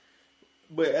marks.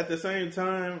 But at the same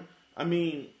time, I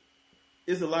mean,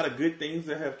 it's a lot of good things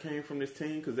that have came from this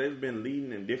team, because they've been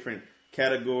leading in different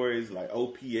categories like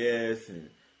OPS and,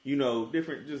 you know,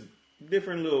 different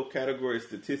little categories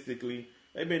statistically.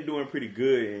 They've been doing pretty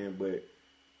good but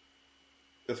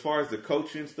as far as the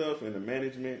coaching stuff and the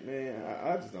management, man,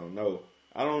 I just don't know.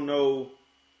 I don't know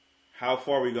how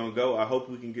far we're gonna go. I hope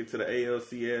we can get to the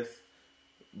ALCS,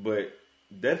 but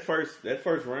that first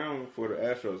round for the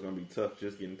Astros is gonna be tough,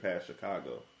 just getting past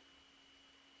Chicago.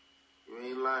 You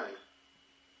ain't lying.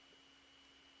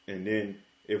 And then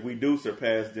if we do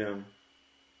surpass them,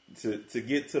 to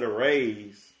get to the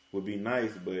Rays would be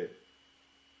nice, but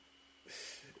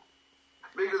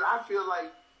because I feel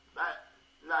like.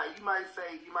 Now, you might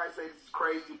say this is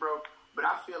crazy, bro, but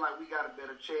I feel like we got a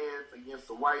better chance against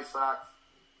the White Sox,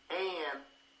 and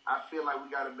I feel like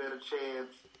we got a better chance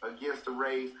against the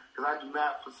Rays, because I do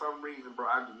not, for some reason, bro,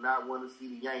 I do not want to see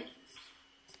the Yankees.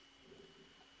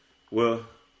 Well,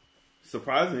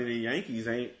 surprisingly, the Yankees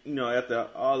ain't, after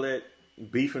all that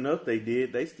beefing up they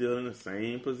did, they still in the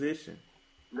same position.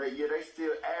 They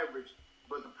still average,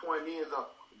 but the point is,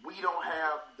 we don't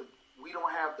have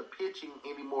the pitching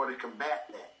anymore to combat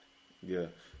that. Yeah,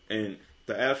 and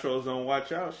the Astros don't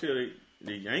watch out. Shit,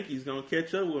 the Yankees gonna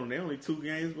catch up with them. They're only 2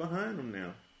 games behind them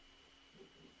now.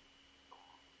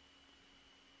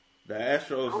 The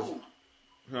Astros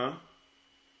huh?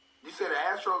 You said the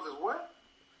Astros is what?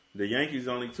 The Yankees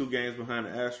only 2 games behind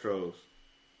the Astros.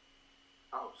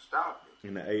 Oh, stop it.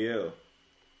 In the AL.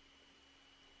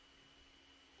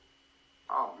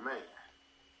 Oh, man.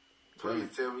 Please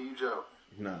tell me you joking.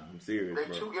 Nah, I'm serious, they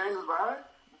bro. 2 games behind?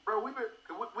 Bro, we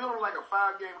on like a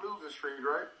 5-game losing streak,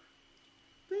 right?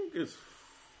 I think it's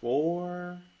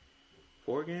 4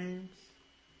 games.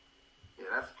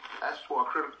 Yeah, that's for a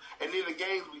critical. And then the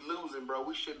games we losing, bro,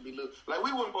 we shouldn't be losing. Like,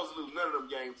 we weren't supposed to lose none of them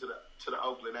games to the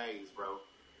Oakland A's, bro.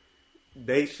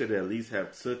 They should at least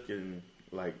have taken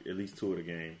like at least 2 of the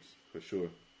games for sure.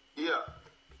 Yeah,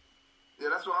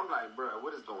 that's what I'm like, bro.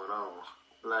 What is going on?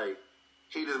 Like,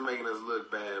 he just making us look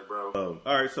bad, bro.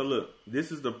 All right, so look,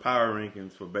 this is the power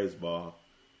rankings for baseball.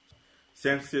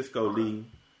 San Francisco lead.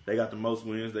 They got the most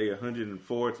wins. They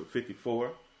 104 to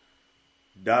 54.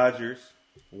 Dodgers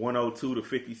 102 to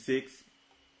 56.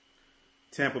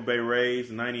 Tampa Bay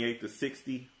Rays 98 to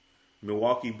 60.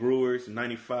 Milwaukee Brewers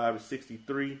 95 to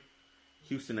 63.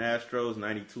 Houston Astros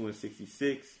 92 and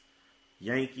 66.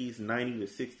 Yankees 90 to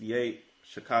 68.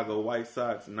 Chicago White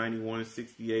Sox 91 and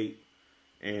 68.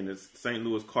 And the St.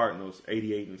 Louis Cardinals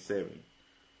 88 and 70.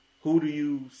 Who do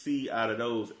you see out of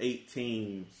those 8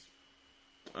 teams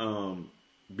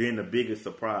being the biggest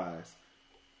surprise?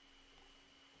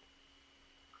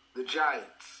 The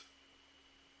Giants.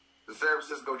 The San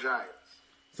Francisco Giants.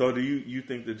 So do you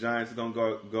think the Giants are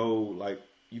gonna go like,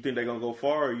 you think they're gonna go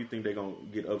far, or you think they're gonna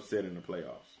get upset in the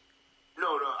playoffs? No,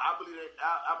 I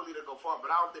believe they go far, but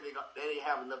I don't think they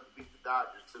have enough to beat the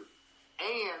Dodgers too.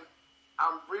 And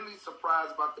I'm really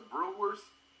surprised about the Brewers,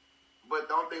 but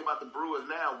the only thing about the Brewers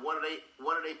now, one of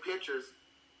their pitchers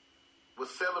was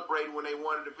celebrating when they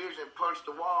won the division, punched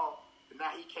the wall, and now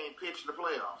he can't pitch in the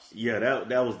playoffs. Yeah,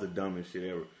 that was the dumbest shit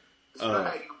ever. It's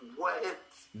like, what?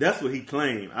 That's what he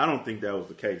claimed. I don't think that was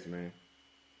the case, man.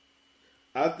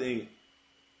 I think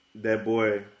that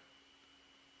boy.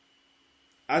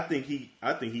 I think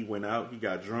he went out. He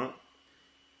got drunk,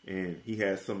 and he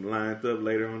had some lined up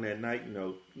later on that night.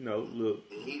 Look.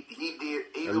 He did.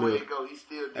 Either way it go, he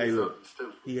still did something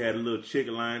stupid. He had a little chick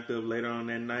lined up later on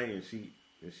that night, and she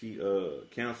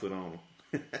canceled on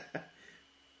him.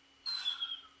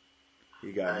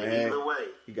 He got mad. Either way.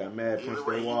 He got mad. Either Punched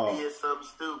way, that wall. he did something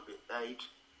stupid. Hey,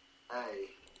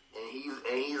 and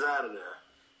he's out of there.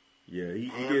 Yeah,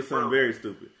 he did something very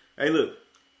stupid. Hey, look,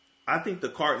 I think the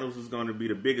Cardinals is going to be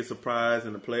the biggest surprise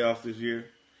in the playoffs this year.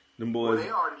 Them boys. Well,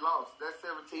 they already lost. That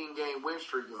 17-game win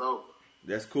streak is over.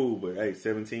 That's cool, but hey,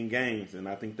 17 games, and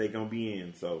I think they're going to be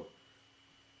in. So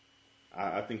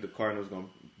I think the Cardinals going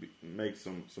to make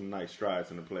some nice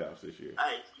strides in the playoffs this year.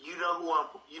 Hey, you know who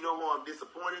I'm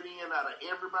disappointed in out of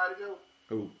everybody though?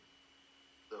 Who?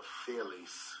 The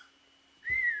Phillies.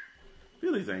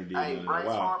 Phillies ain't did nothing in a Bryce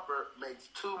while. Harper makes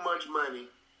too much money.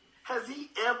 Has he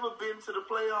ever been to the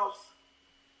playoffs?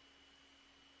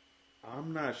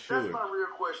 I'm not sure. That's my real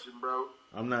question, bro.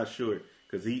 I'm not sure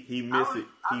because he missed it.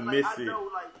 He missed it. I know,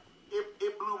 like,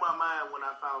 it blew my mind when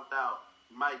I found out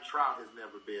Mike Trout has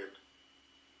never been.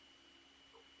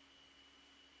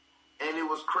 And it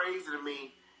was crazy to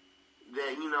me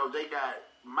that, they got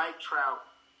Mike Trout,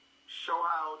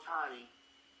 Shohei Ohtani,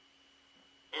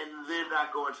 and they're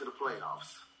not going to the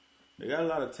playoffs. They got a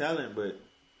lot of talent, but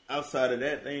outside of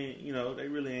that, they ain't, they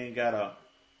really ain't got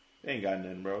they ain't got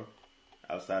nothing, bro.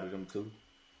 Outside of them two.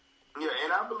 Yeah,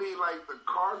 and I believe like the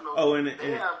Cardinals. Oh, and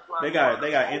they got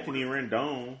Anthony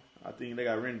Rendon. I think they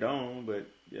got Rendon, but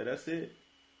yeah, that's it.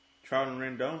 Trout and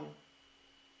Rendon.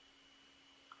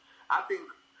 I think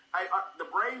the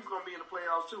Braves gonna be in the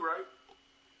playoffs too, right?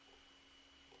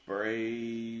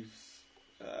 Braves.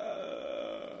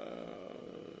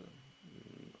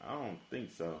 I don't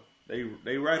think so.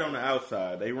 They right on the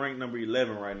outside. They rank number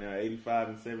 11 right now, 85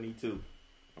 and 72.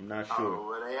 I'm not sure. Oh,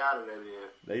 well, they out of there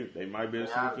then. They might be able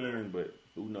to sneak in, but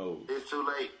who knows? It's too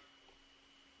late.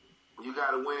 You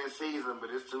got a winning season, but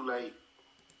it's too late.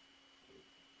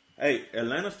 Hey,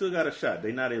 Atlanta still got a shot.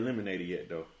 They not eliminated yet,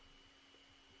 though.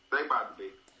 They about to be.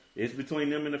 It's between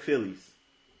them and the Phillies.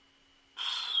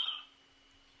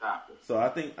 Stop it. So I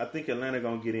think Atlanta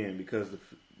gonna get in because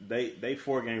they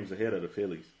 4 games ahead of the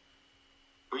Phillies.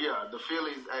 But yeah, the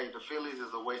Phillies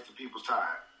is a waste of people's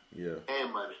time. Yeah.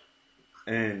 And money.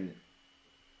 And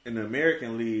in the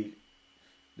American League,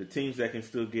 the teams that can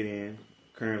still get in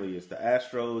currently is the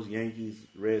Astros, Yankees,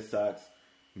 Red Sox,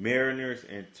 Mariners,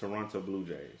 and Toronto Blue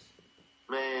Jays.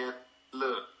 Man,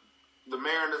 look, the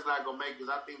Mariners not gonna make this.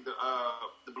 I think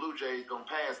the Blue Jays gonna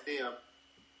pass them.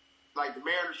 Like the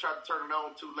Mariners tried to turn it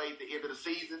on too late at the end of the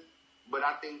season, but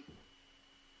I think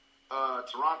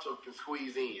Toronto can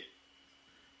squeeze in.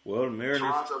 Well,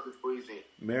 Toronto can squeeze in.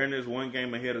 Mariners 1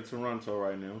 game ahead of Toronto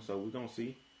right now, so we're gonna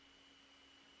see.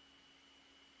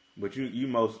 But you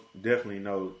most definitely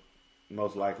know,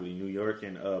 most likely New York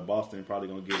and Boston probably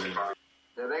gonna get in. Yeah,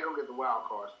 they gonna get the wild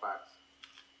card spots.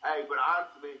 Hey, but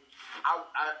honestly,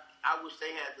 I wish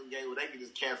they had some games where they could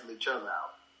just cancel each other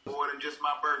out. More than just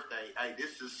my birthday. Hey,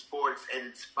 this is sports at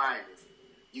its finest.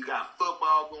 You got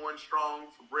football going strong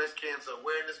for Breast Cancer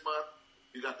Awareness Month.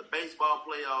 You got the baseball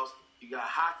playoffs. You got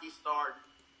hockey starting.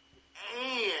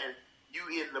 And you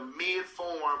in the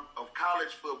mid-form of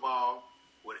college football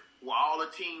where all the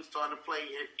teams starting to play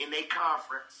in their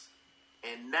conference.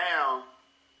 And now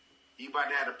you about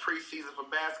to have a preseason for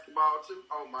basketball too?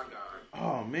 Oh, my God.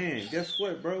 Oh, man. Guess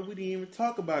what, bro? We didn't even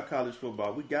talk about college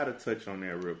football. We got to touch on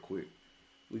that real quick.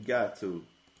 We got to.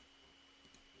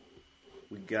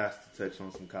 We got to touch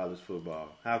on some college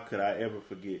football. How could I ever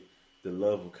forget the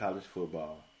love of college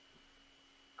football?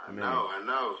 I know.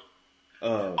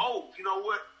 You know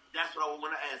what? That's what I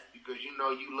want to ask because you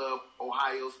love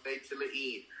Ohio State till the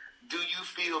end. Do you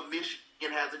feel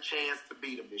Michigan has a chance to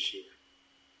beat them this year?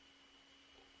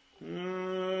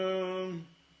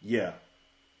 Yeah.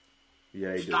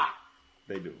 Yeah, they Stop.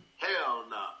 do. They do. Hell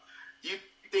no. You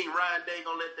think Ryan Day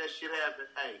gonna let that shit happen?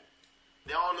 Hey,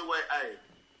 the only way,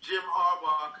 Jim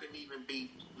Harbaugh couldn't even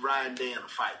beat Ryan Day in a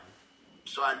fight.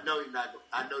 So I know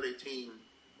their team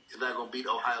is not gonna beat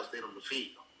Ohio State on the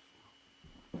field.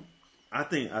 I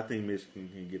think Michigan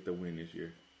can get the win this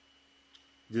year.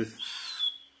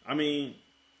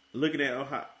 Looking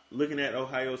at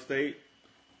Ohio State,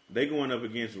 they going up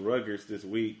against Rutgers this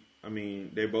week. I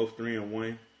mean, they're both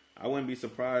 3-1. I wouldn't be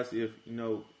surprised if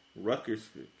Rutgers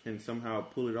can somehow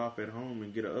pull it off at home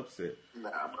and get an upset. Nah,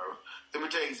 bro. Let me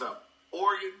tell you something.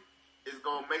 Oregon is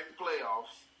gonna make the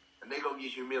playoffs, and they're gonna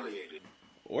get humiliated.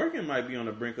 Oregon might be on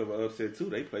the brink of an upset too.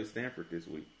 They play Stanford this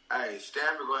week. Hey,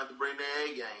 Stanford gonna have to bring their A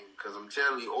game because I'm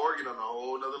telling you, Oregon on a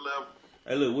whole nother level.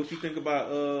 Hey, look, what you think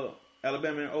about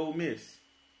Alabama and Ole Miss?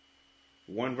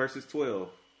 1 versus 12.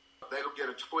 They gonna get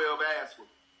a 12 ass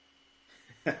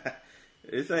one.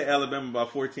 It's like Alabama by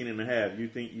 14.5. You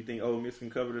think Ole Miss can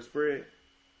cover the spread?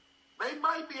 They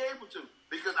might be able to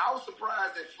because I was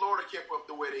surprised that Florida kept up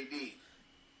the way they did.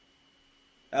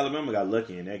 Alabama got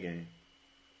lucky in that game.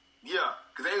 Yeah,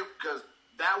 because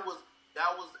that was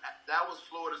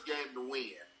Florida's game to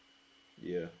win.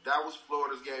 Yeah. That was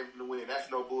Florida's game to win. That's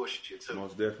no bullshit, too.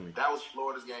 Most definitely. That was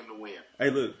Florida's game to win. Hey,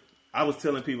 look, I was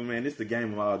telling people, man, this is the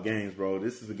game of all games, bro.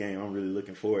 This is the game I'm really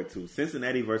looking forward to.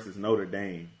 Cincinnati versus Notre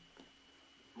Dame.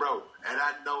 Bro, and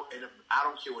I know, and I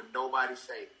don't care what nobody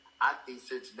say, I think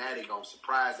Cincinnati going to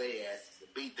surprise their asses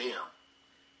and beat them.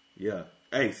 Yeah.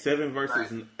 Hey, 7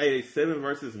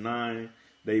 versus 9.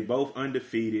 They both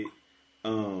undefeated.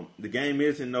 The game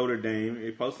is in Notre Dame.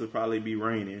 It's supposed to probably be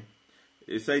raining.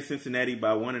 It says Cincinnati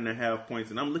by 1.5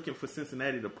 points, and I'm looking for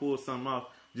Cincinnati to pull something off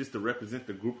just to represent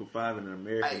the Group of 5 in the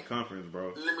American Conference,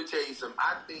 bro. Let me tell you something.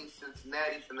 I think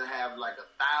Cincinnati's gonna have like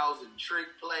 1,000 trick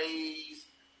plays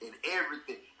and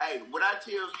everything. Hey, what I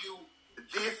tell you,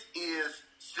 this is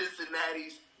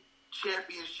Cincinnati's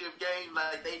championship game.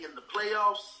 Like they in the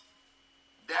playoffs.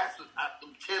 That's what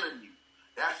I'm telling you.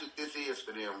 That's what this is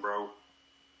for them, bro.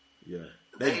 Yeah,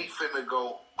 they finna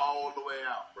go all the way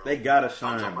out, bro. They gotta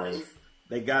shine, bro.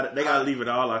 They gotta leave it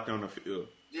all out there on the field.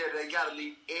 Yeah, they gotta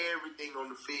leave everything on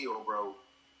the field, bro.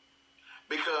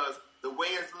 Because the way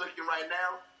it's looking right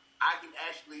now, I can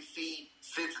actually see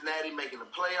Cincinnati making the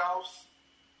playoffs.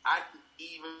 I can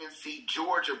even see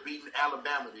Georgia beating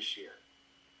Alabama this year.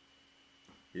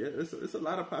 Yeah, it's a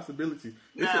lot of possibilities.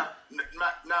 Now,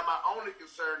 my only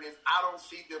concern is I don't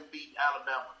see them beating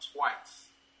Alabama twice.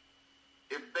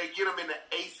 If they get them in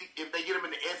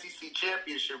the SEC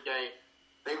championship game,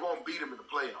 they won't beat them in the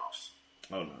playoffs.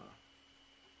 Oh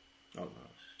no.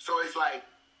 So it's like,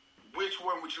 which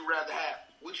one would you rather have?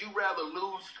 Would you rather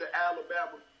lose to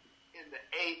Alabama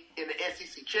in the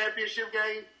SEC championship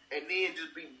game and then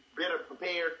just be better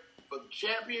prepared for the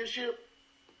championship,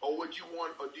 or do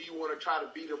you want to try to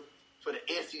beat them for the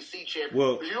SEC championship?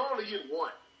 Well, you only get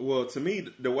one. Well, to me,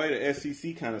 the way the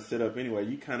SEC kind of set up anyway,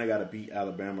 you kind of got to beat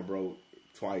Alabama, bro,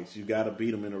 twice. You got to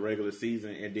beat them in the regular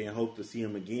season and then hope to see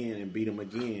them again and beat them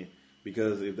again.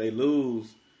 Because if they lose,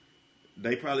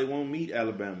 they probably won't meet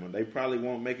Alabama. They probably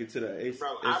won't make it to the SEC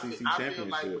championship. I feel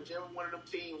like whichever one of them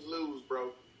teams lose,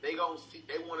 bro, they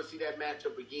want to see that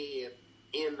matchup again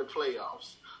in the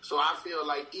playoffs. So I feel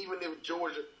like even if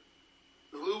Georgia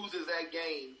loses that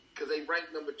game because they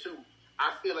ranked number 2,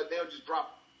 I feel like they'll just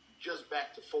drop just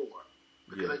back to 4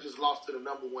 because they just lost to the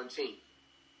number 1 team.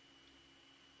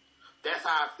 That's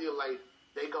how I feel like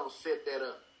they gonna set that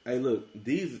up. Hey, look,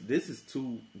 these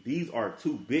are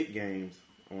two big games.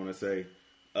 I want to say,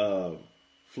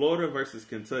 Florida versus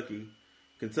Kentucky.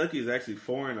 Kentucky is actually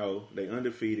 4-0. They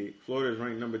undefeated. Florida is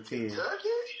ranked number 10. Kentucky?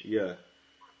 Yeah,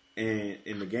 and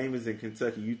the game is in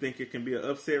Kentucky. You think it can be an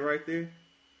upset right there?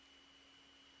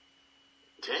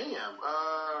 Damn.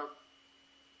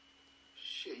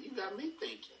 Shit, you got me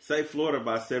thinking. Say Florida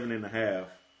by 7.5.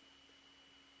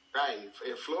 Right,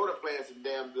 if Florida plays some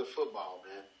damn good football,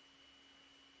 man.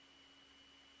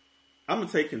 I'm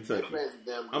gonna take Kentucky.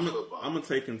 I'm gonna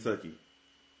take Kentucky.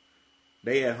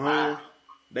 They at home. Wow.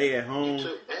 They at home.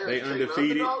 They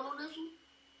undefeated. The underdog on this one?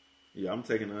 Yeah, I'm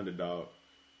taking the underdog.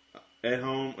 At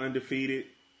home, undefeated.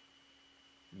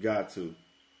 Got to.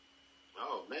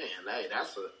 Oh man, hey,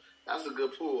 that's a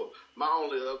good pull. My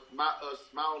only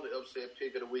upset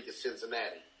pick of the week is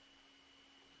Cincinnati.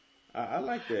 I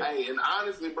like that. Hey, and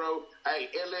honestly, bro,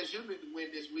 LSU need to win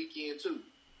this weekend too.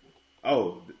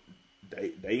 Oh,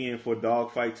 they in for a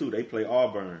dog fight too. They play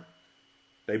Auburn.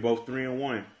 They both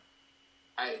 3-1.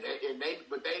 Hey,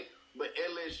 but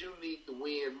LSU needs to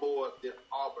win more than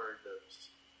Auburn does.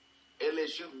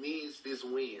 LSU needs this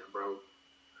win, bro.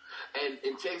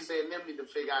 And Texas A&M need to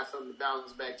figure out something to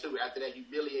bounce back too after that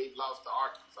humiliating loss to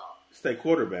Arkansas. Stay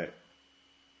quarterback.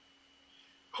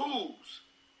 Who's?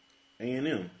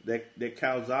 A&M. That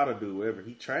Calzada dude, whatever.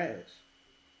 He trash.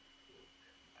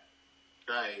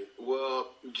 Right.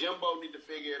 Well, Jimbo need to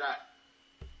figure it out.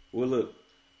 Well, look.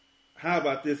 How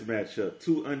about this matchup?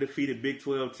 2 undefeated Big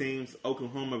 12 teams,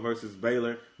 Oklahoma versus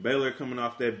Baylor. Baylor coming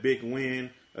off that big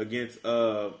win against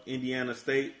Indiana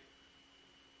State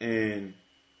and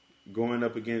going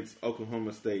up against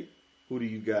Oklahoma State. Who do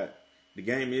you got? The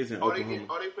game is in Oklahoma.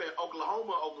 They playing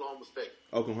Oklahoma or Oklahoma State?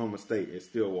 Oklahoma State at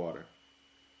Stillwater.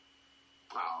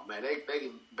 Oh, man,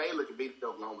 Baylor can beat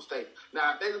Oklahoma State.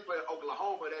 Now, if they can play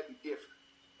Oklahoma, that'd be different.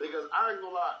 Because I ain't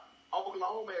gonna lie,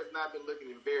 Oklahoma has not been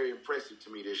looking very impressive to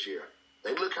me this year.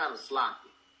 They look kind of sloppy.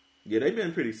 Yeah, they've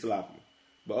been pretty sloppy.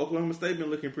 But Oklahoma State been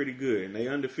looking pretty good, and they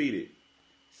undefeated.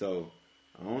 So,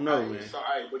 I don't know, man. So,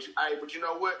 but you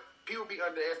know what? People be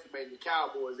underestimating the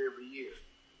Cowboys every year.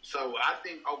 So, I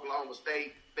think Oklahoma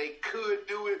State, they could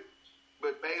do it,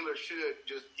 but Baylor should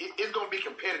just – it's going to be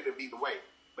competitive either way.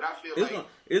 But I feel they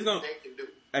can do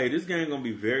it. Hey, this game gonna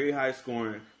be very high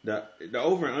scoring. The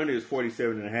over and under is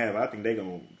 47.5. I think they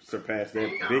gonna surpass that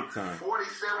big time. 47.5.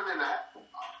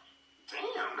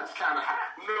 Damn, that's kind of high.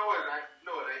 No, it ain't.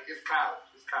 No, it ain't. It's college.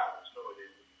 It's college. No,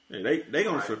 it isn't. Yeah, they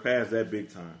gonna surpass that big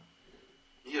time.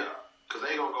 Yeah, because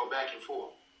they gonna go back and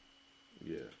forth.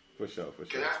 Yeah, for sure. Cause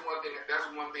that's one thing. That's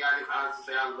one thing I can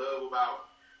honestly say I love about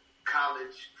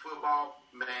college football.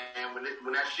 Man,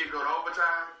 when that shit go to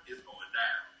overtime, it's going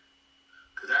down.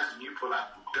 Cause that's when you pull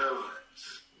out the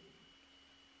guns.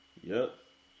 Yep.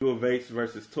 U of H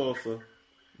versus Tulsa.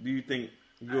 Do you think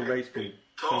U of H can?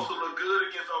 Tulsa look good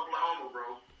against Oklahoma,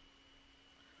 bro.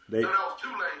 No, that was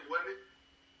Tulane, wasn't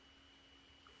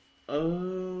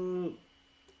it?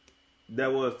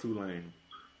 That was Tulane.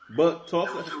 But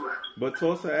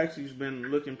Tulsa actually has been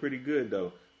looking pretty good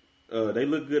though. They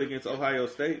look good against Ohio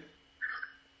State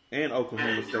and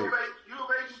Oklahoma State. U of H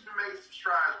has been making some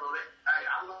strides, bro.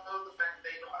 I love the fact that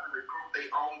they know how to recruit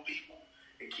their own people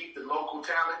and keep the local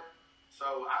talent.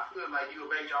 So I feel like U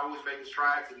of H always making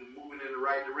strides and moving in the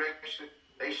right direction.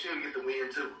 They should get the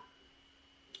win too.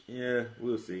 Yeah,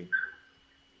 we'll see.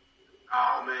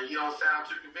 Oh man, you don't sound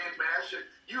too convinced, man. That shit,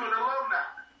 you an alumni.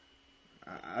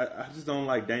 I just don't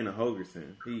like Dana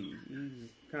Holgerson. He's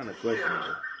kind of questionable.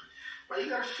 Yeah. But you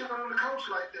gotta shit on the coach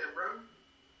like that, bro.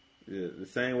 Yeah, the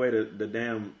same way the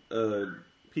damn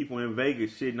people in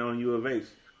Vegas shitting on U of H.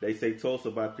 They say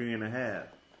Tulsa by 3.5.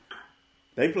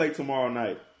 They play tomorrow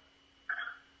night.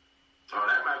 Oh,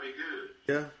 that might be good.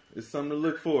 Yeah, it's something to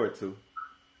look forward to.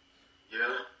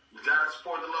 Yeah, you gotta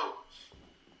support the locals.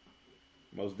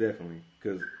 Most definitely.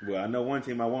 Because, well, I know one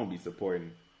team I won't be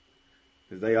supporting.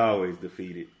 Because they always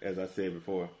defeated, as I said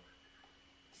before.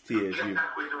 It's TSU. You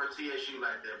cannot quit doing TSU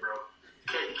like that, bro.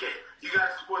 You can't. You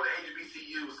gotta support the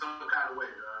HBCU some kind of way,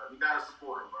 bro. You gotta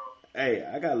support them, bro. Hey,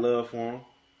 I got love for them.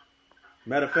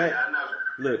 Matter of fact, I know.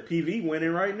 Look, PV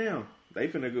winning right now. They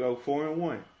finna go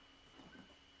 4-1.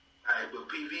 Hey, but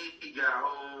PV got a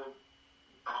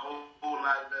whole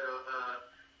lot better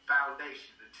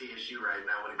foundation than TSU right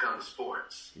now when it comes to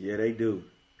sports. Yeah, they do.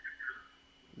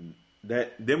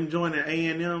 Them joining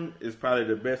A&M is probably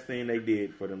the best thing they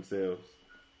did for themselves.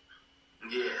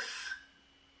 Yes.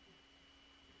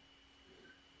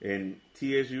 And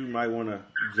TSU might want to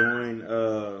join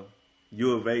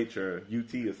U of H or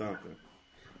UT or something.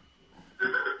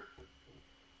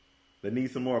 They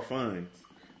need some more funds.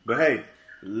 But hey,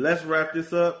 let's wrap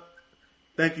this up.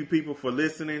 Thank you, people, for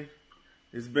listening.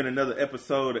 It's been another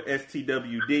episode of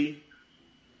STWD.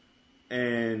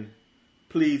 And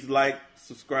please like,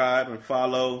 subscribe, and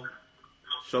follow.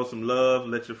 Show some love.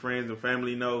 Let your friends and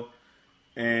family know.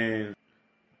 And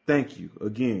thank you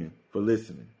again for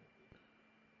listening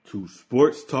to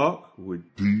Sports Talk with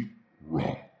D.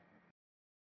 Raww.